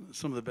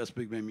some of the best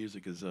big band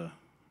music is,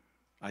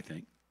 I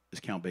think, is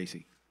Count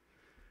Basie.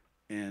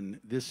 And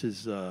this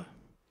is,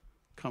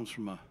 comes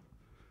from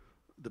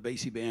the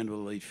Basie band of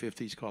the late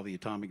 50s called the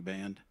Atomic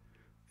Band.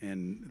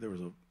 And there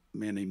was a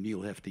man named Neil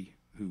Hefti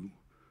who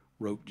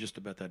wrote just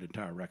about that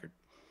entire record.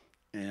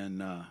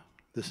 And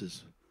this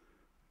is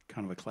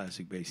kind of a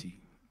classic Basie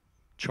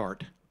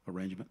chart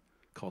arrangement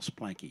called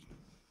Splanky.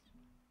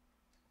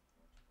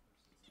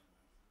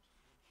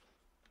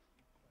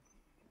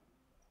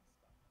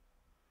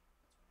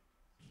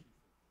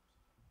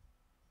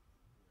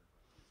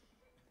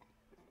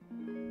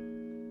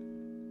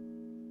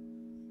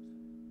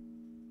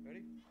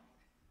 Ready?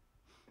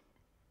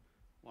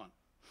 1,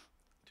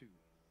 2,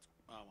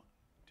 1,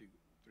 2,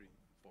 3,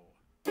 4.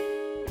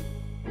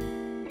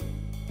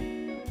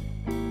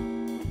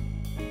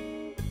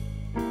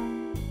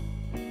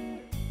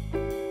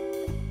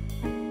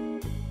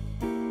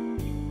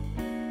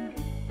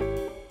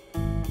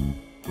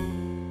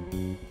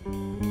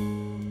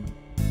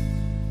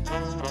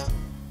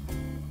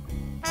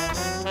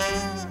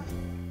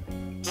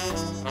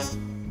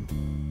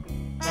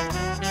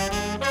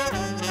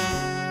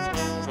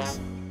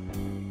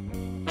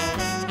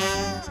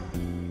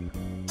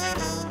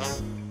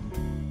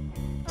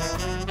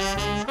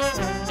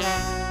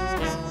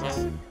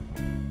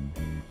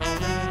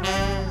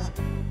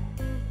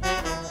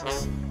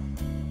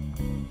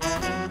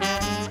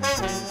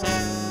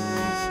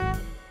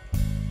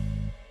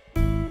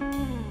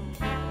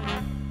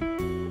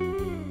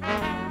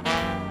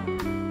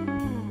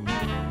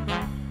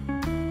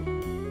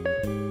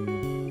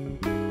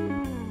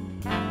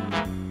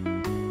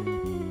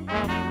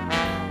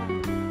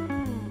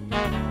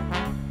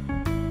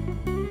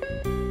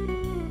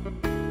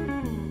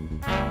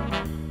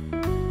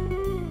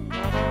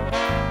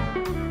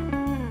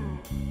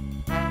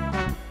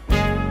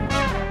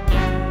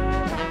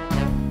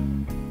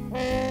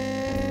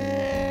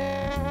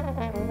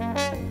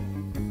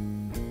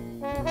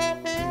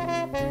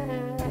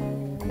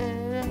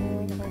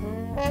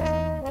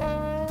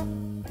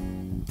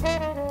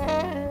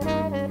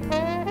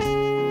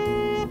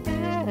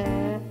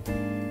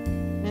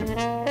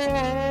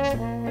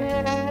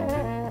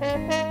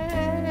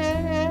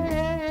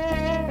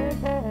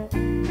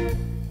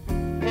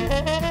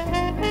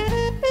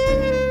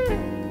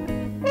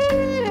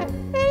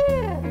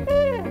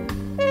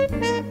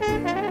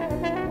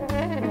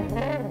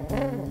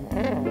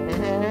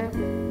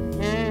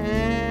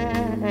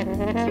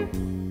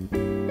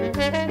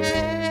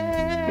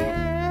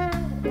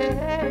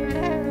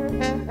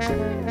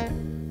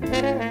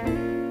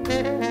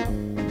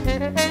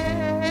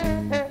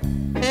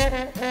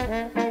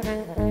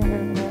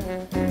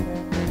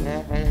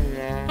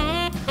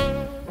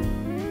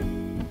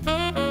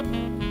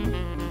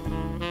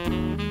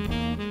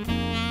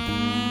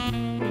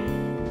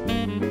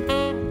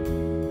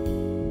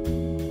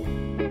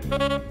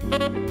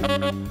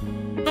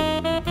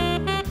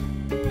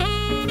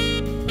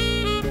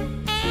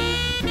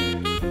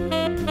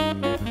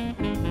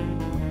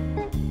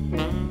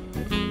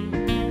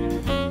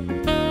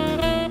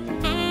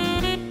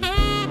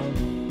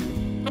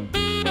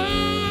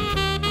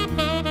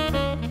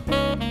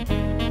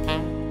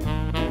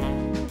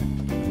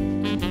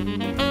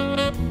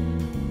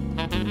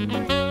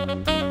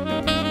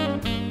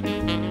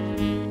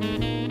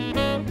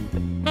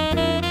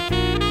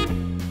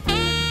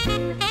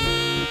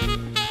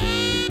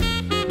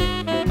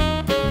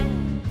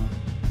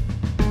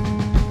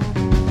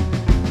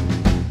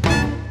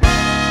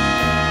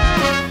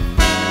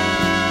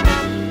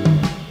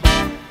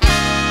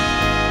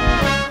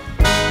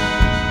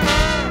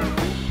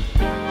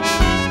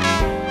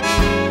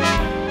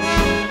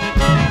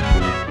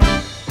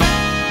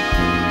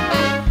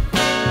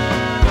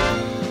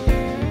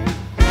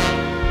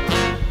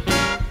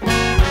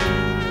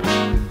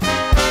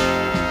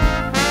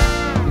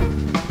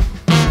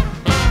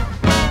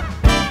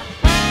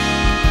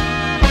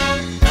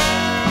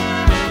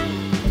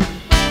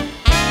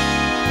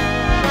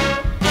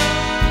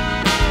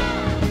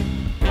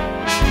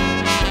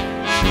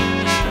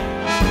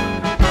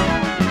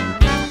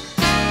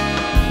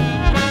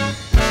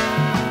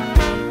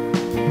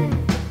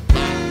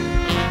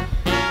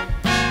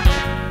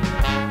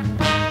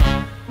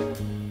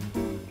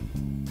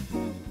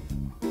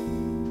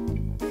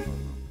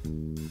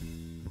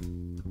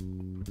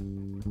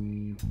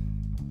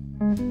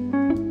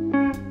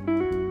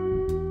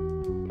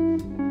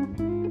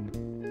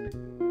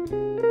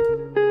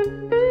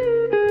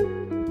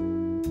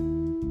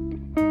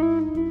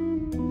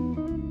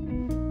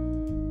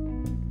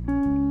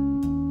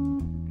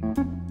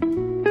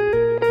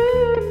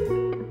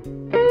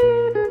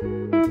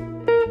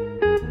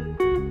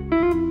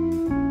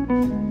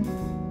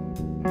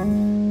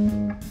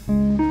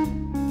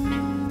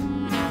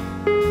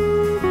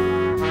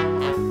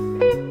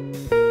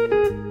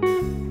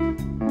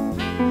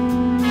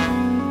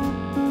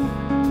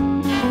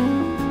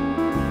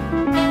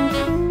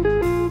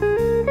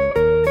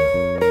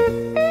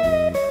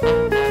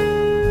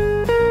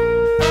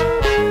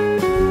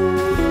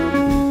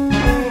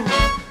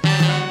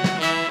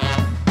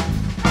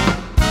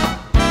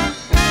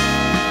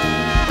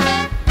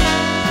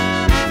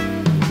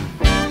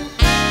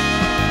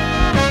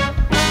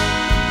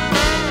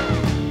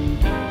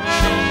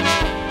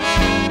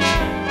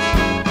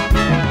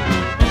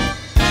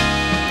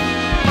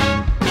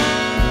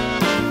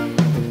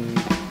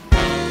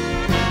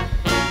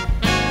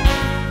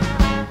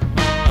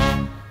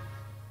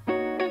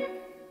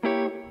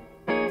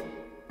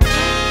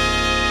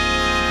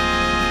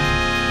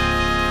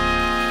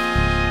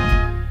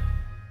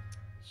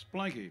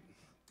 Blanky.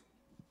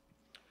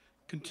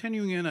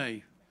 Continuing in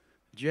a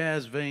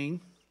jazz vein,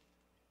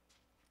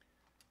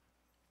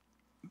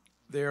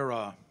 there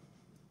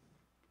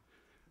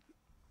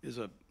is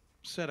a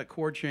set of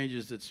chord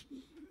changes that's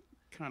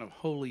kind of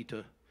holy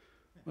to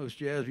most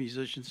jazz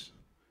musicians.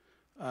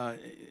 There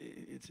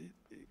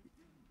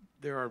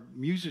are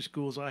music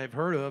schools I have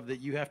heard of that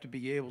you have to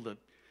be able to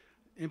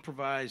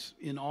improvise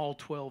in all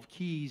 12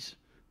 keys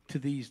to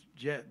these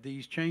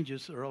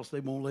changes, or else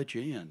they won't let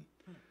you in.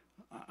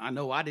 I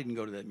know I didn't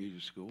go to that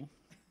music school,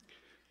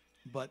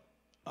 but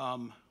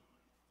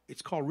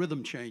it's called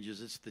rhythm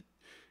changes.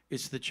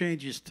 It's the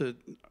changes to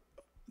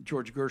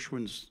George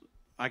Gershwin's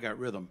 "I Got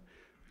Rhythm."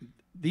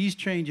 These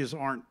changes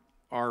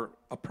are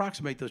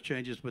approximate those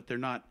changes, but they're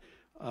not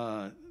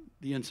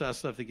the inside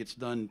stuff that gets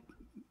done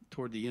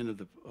toward the end of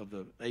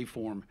the A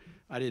form.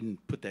 I didn't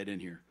put that in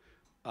here,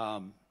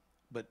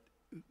 but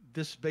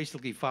this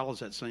basically follows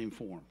that same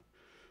form.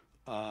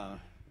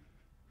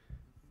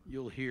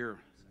 You'll hear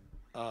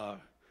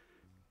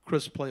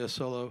Chris play a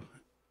solo,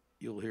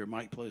 you'll hear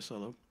Mike play a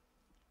solo,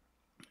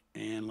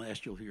 and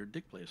last you'll hear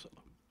Dick play a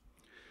solo.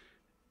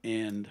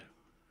 And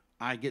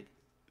I get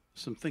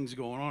some things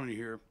going on in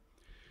here.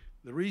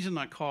 The reason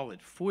I call it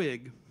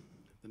Fuig,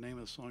 the name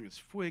of the song is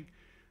Fuig,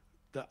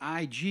 the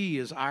IG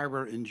is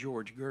Ira and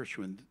George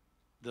Gershwin.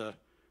 The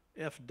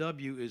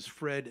FW is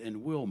Fred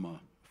and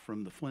Wilma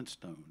from the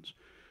Flintstones,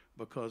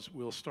 because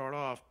we'll start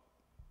off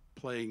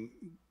playing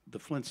the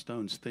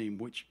Flintstones theme,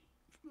 which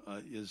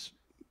is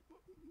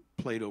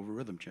played over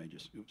rhythm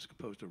changes. It was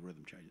composed over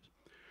rhythm changes.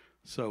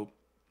 So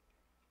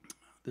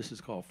this is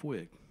called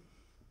Fuig.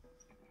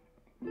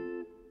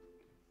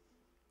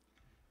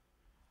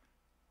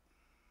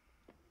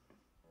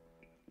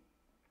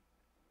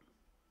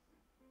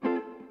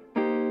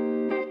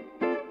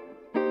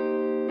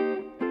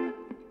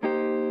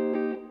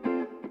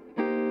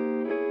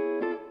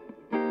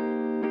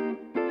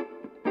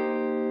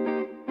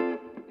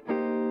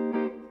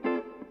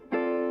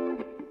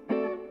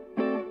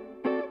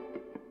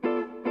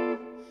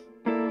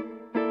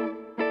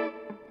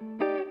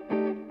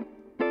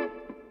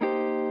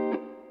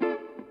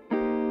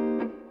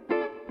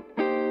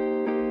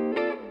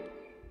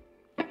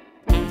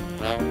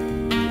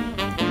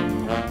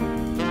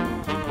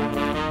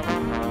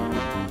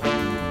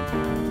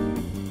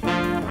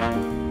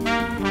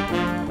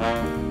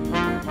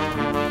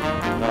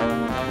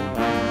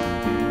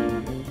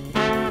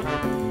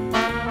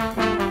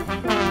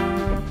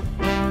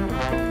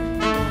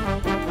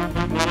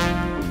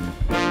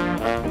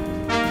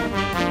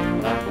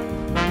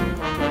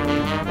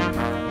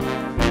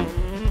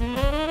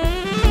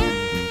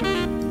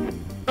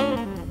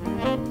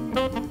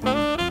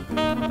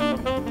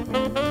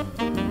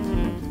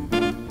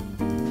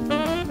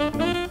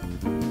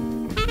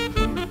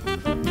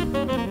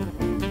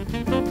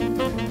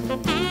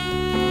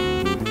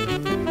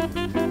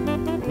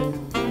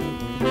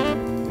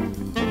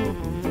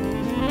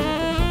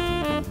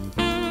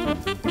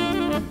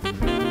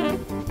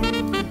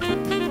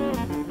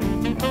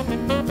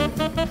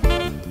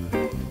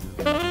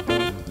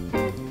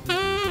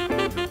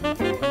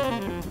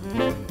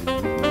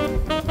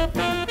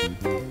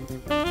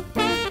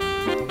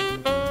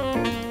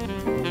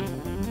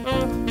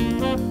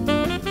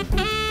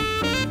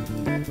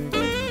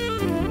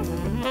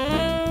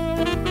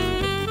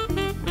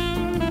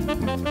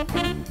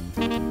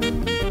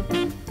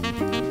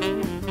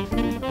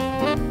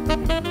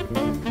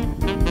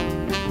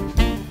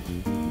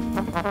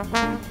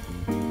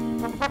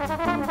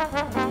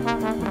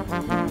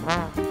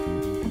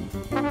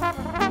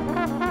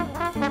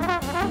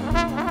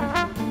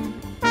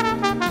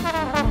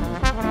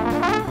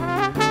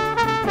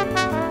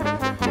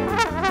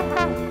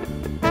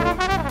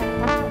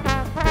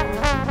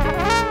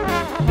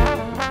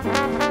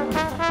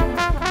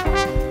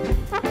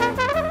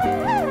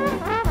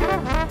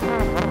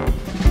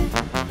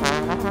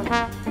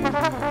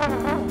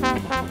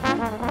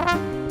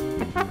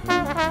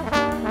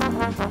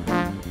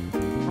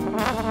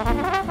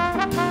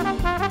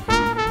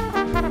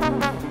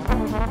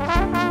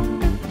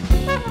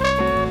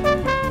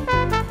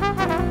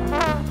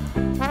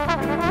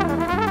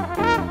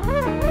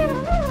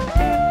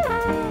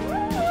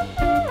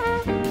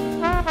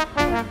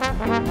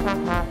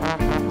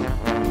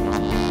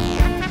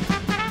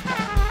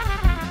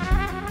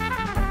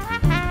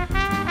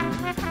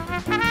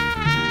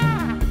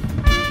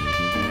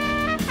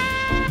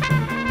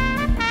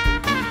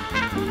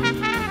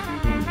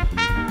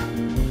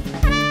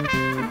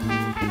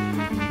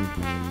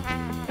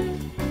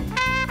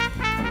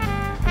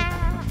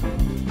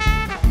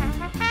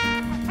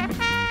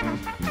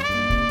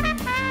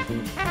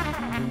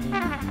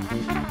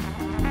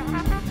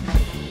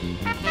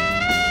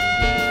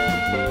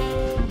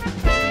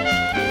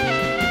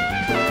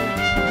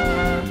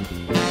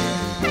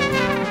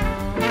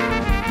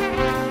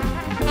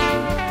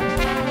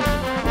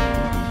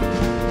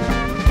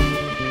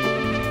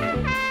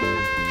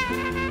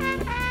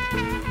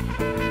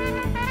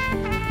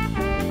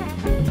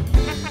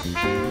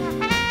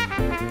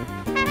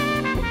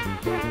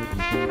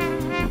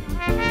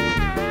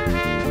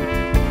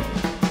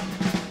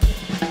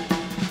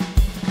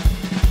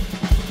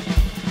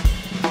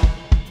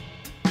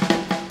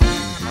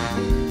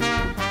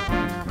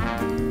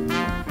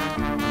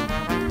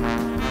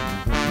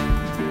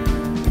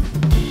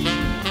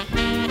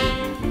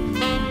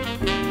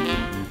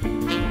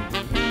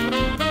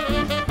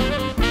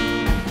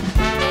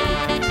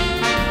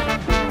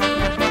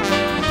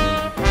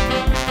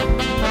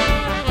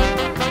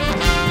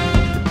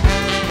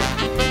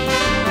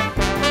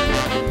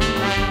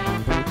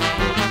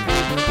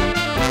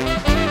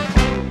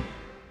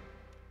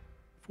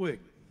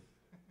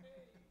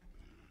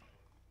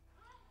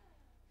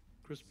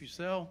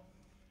 Bussell,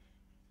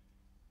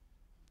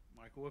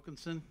 Michael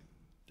Wilkinson,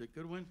 Dick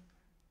Goodwin,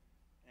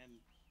 and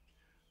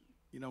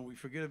you know, we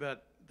forget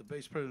about the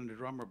bass player and the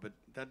drummer, but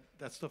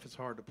that stuff is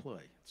hard to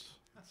play.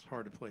 It's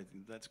hard to play.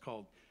 That's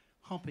called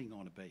humping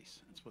on a bass.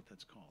 That's what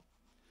that's called.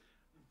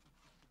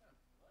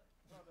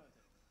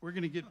 We're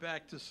going to get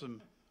back to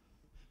some.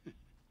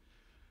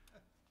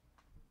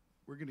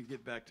 We're going to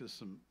get back to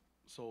some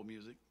soul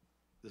music,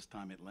 this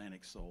time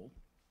Atlantic soul.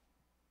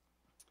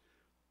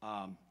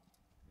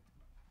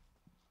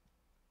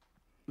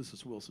 This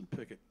is Wilson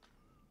Pickett.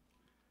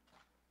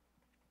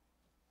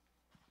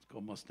 It's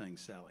called Mustang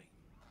Sally.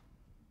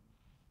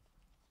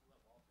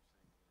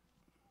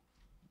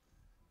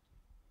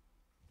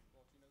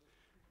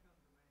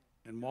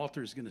 And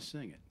Walter's going to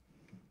sing it,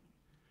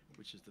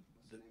 which is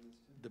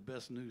the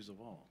best news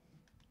of all.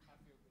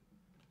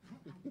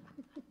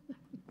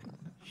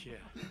 Yeah.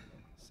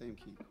 Same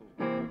key, cool.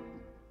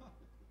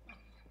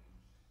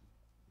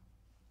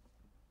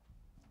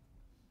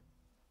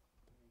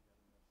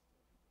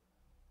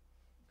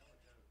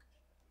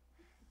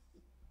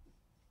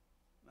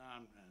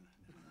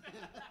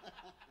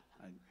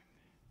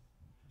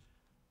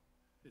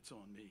 It's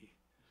on me.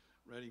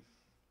 Ready?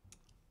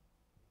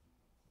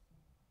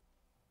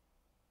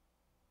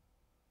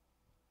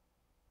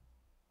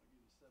 I'll give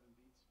you 7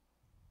 beats.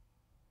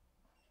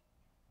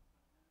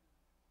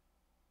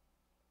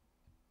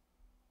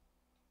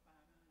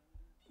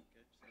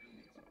 Okay, 7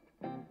 beats.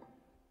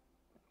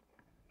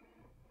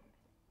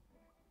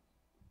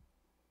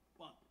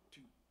 1,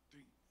 2,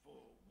 3, 4.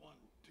 1,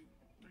 2,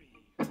 3.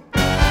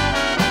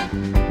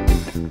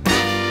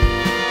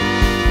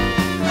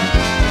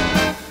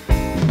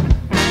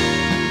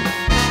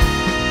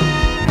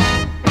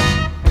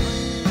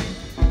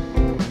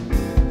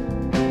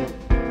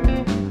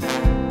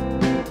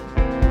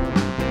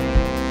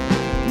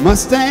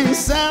 Mustang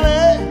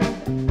Sally,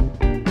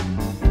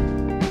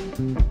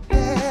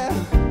 yeah,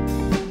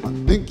 I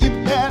think you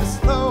better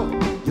slow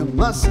your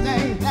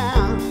Mustang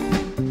down.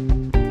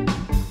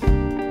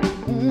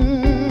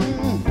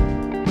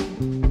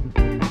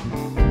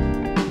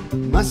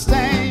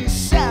 Mustang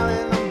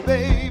Sally,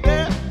 baby,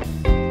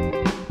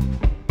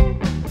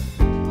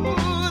 ooh,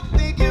 I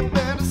think you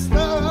better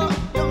slow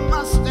your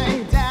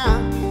Mustang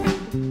down.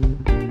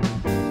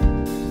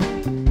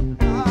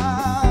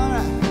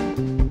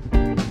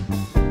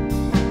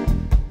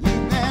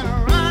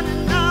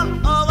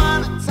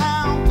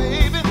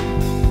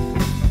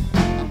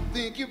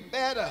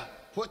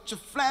 Put your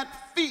flat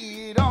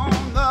feet on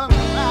the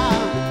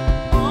ground.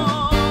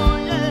 Oh,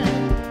 yeah.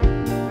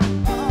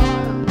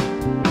 Oh.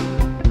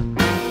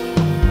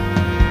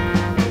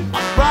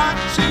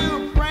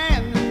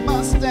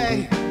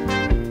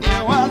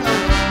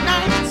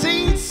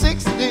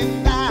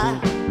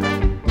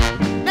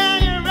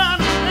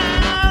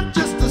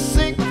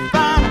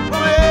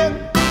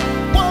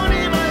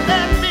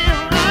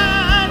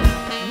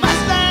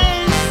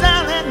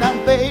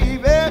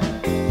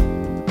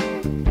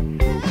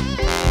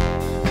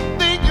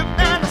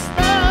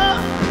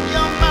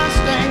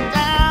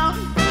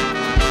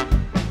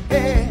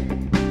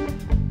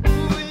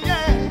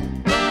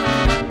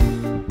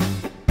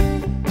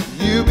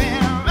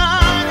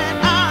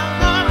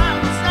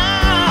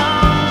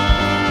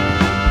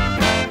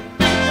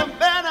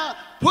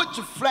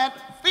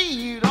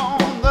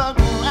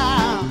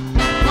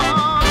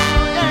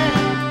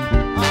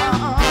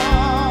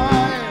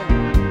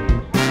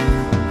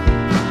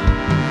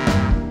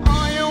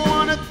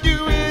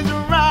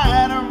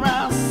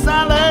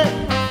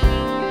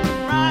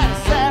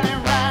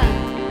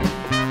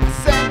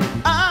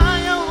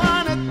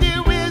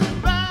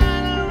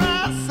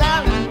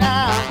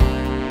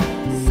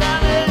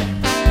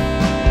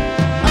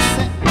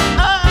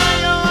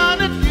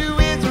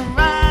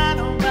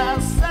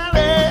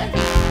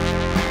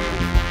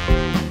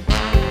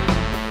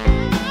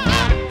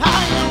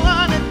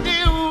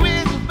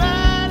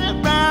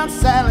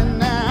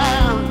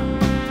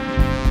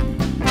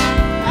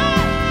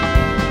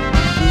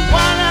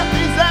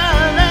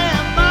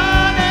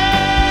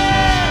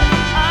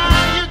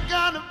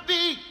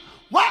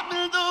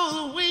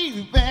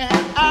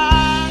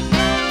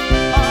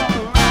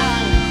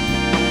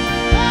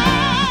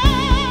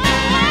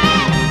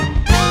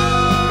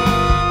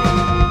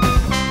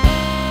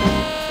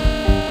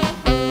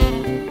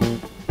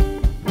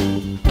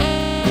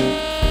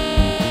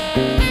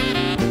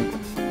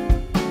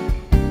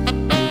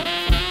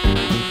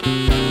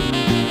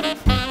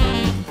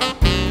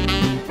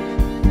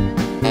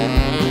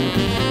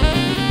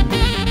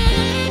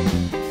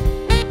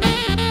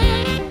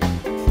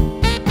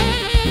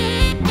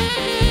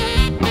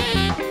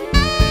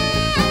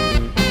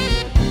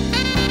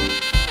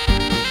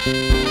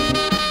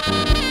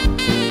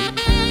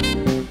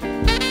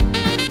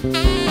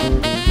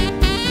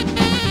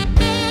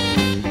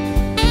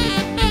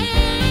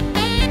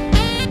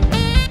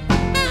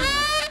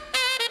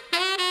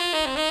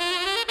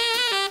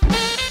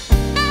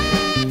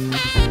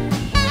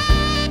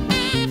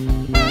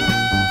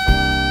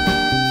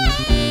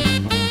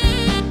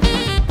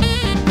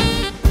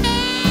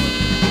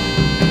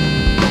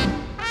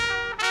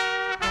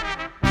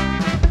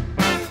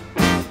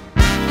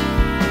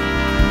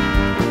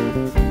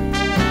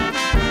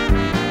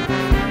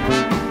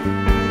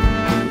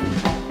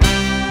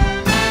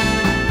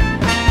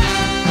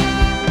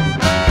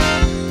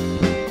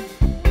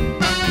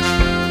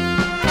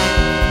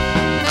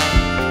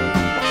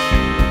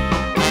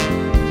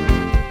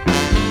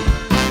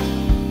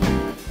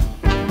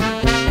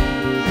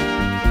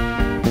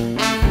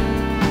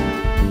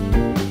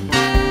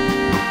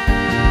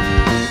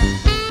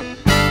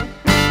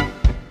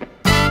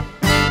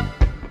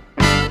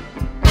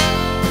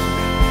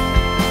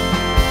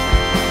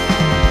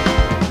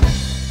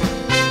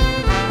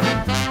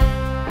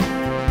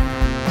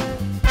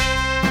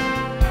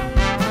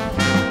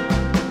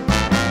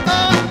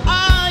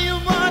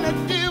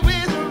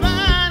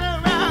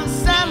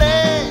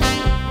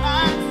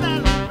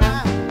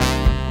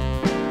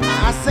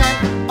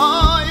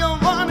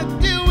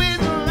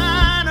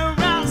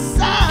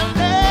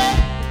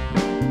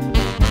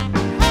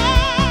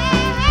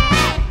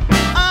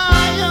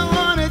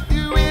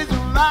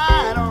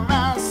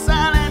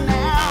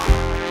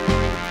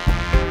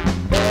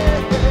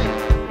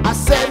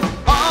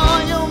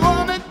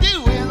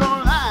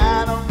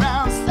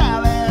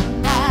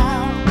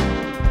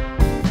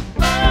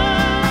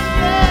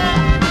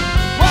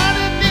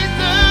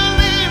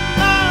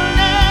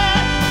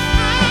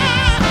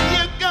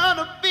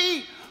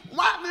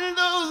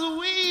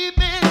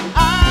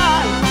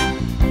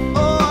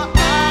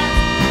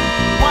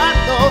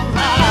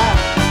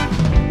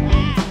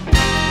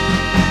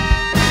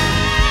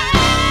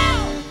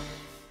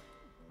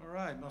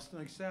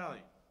 Mustang Sally,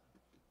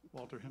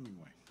 Walter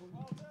Hemingway.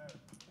 Walter.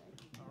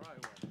 All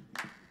right, Walter.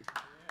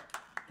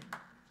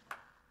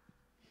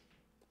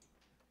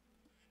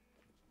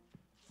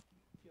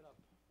 Get up.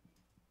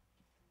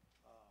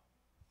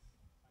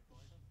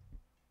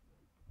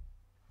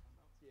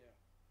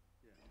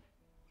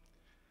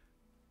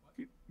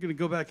 Yeah. Going to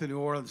go back to New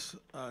Orleans.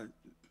 There's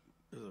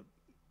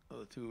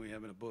another tune we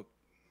have in a book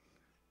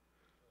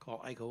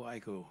called Iko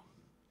Iko.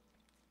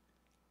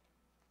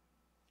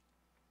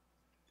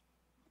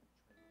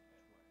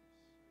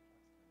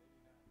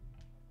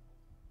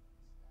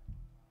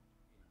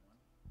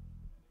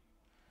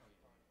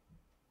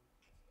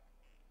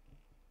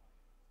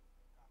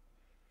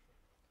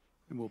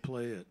 And we'll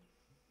play it.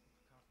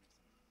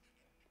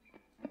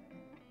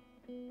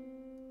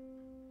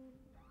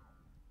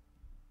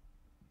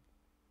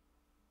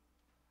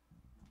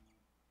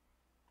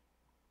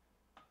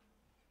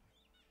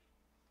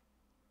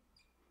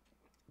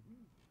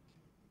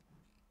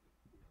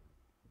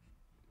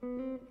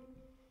 This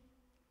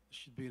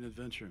should be an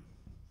adventure.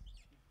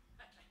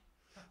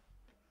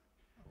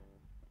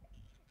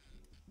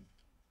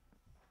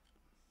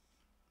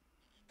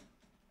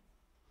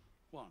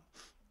 One,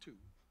 two,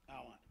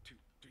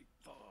 3,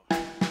 4.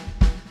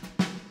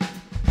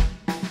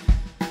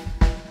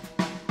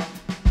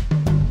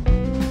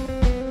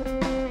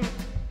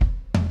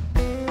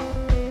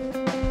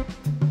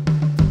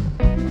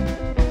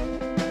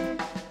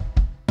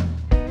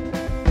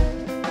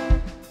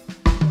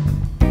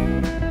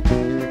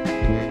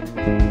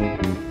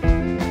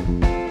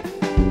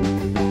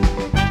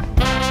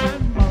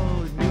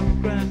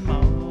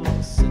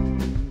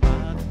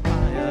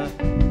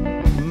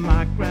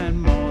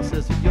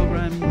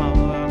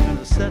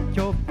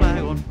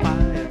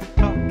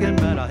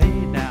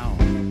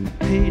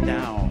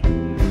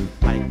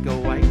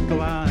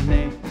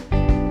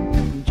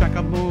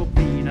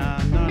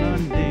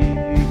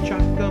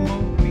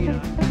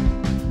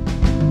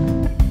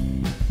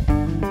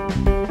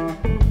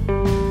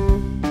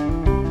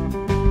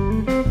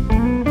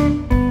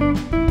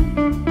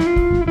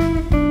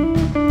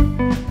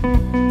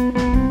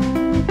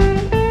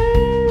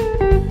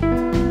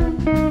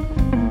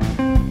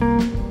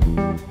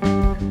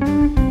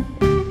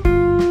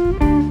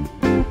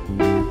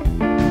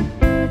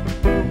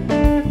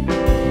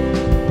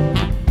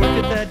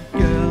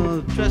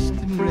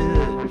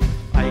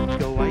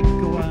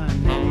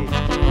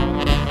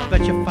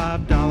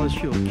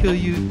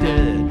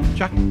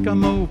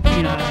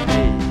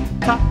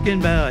 Talking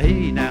about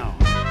hey now,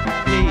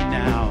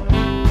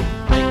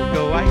 I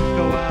go,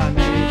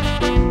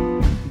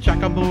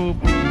 Chacamo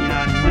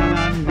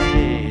pina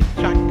nane,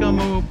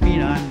 Chacamo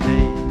pina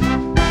nane.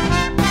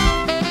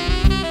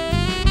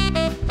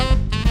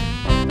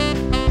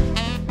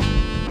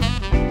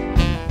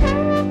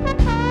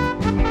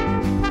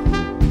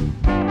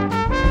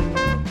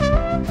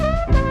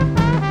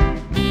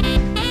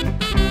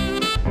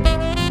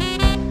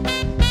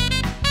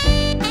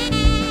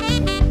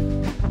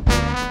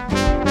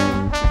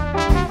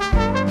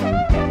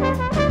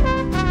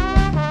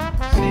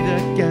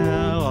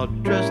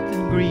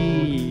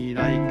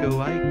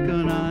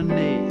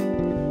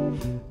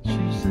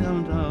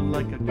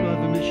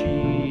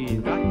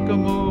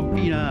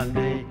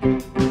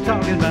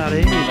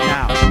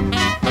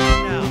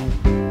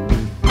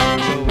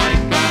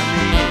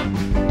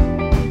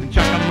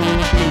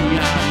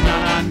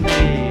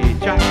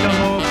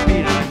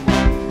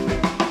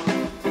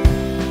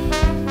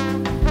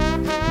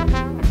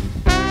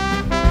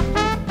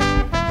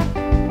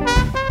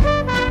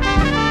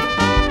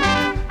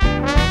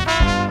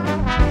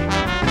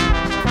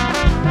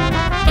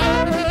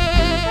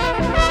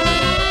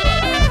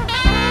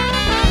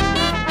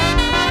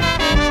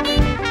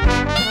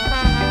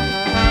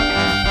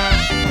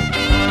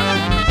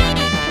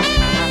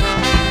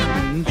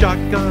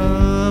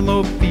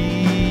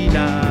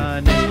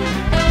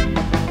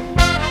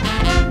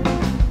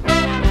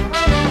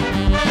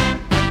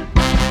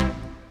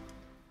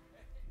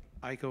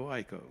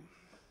 Iko.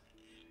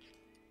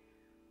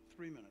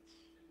 3 minutes.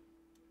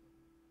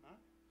 Huh?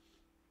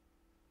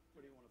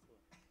 What do you want to play?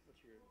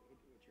 What's your one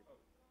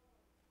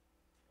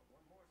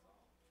more song.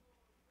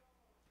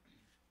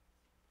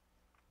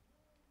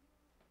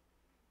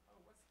 Oh,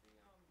 what's the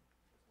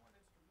there's one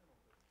instrumental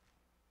that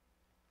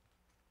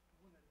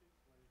one that plays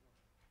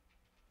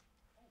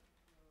on.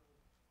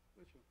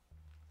 Which one?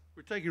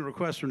 We're taking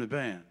requests from the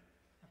band.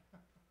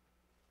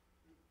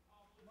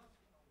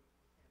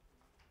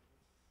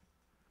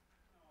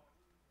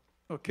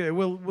 Okay,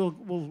 we'll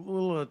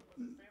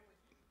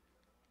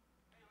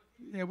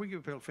yeah, we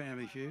give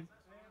Family Feud.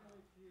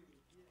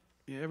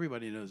 Yeah,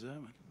 everybody knows that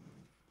one.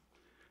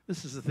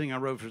 This is the thing I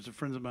wrote for some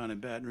friends of mine in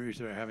Baton Rouge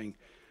that are having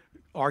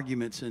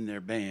arguments in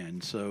their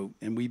band. So,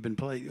 and we've been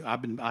playing. I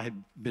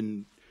had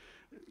been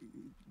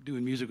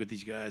doing music with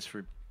these guys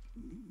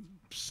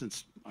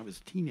since I was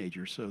a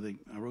teenager. So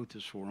I wrote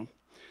this for them,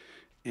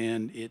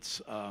 and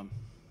it's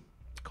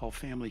called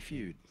Family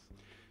Feud.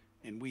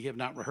 And we have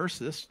not rehearsed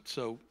this,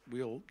 so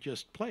we'll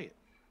just play it.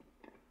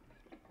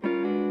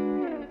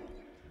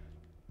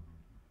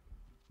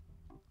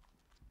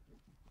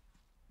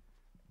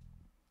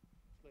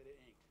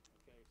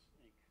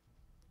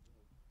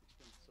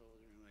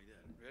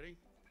 Ready?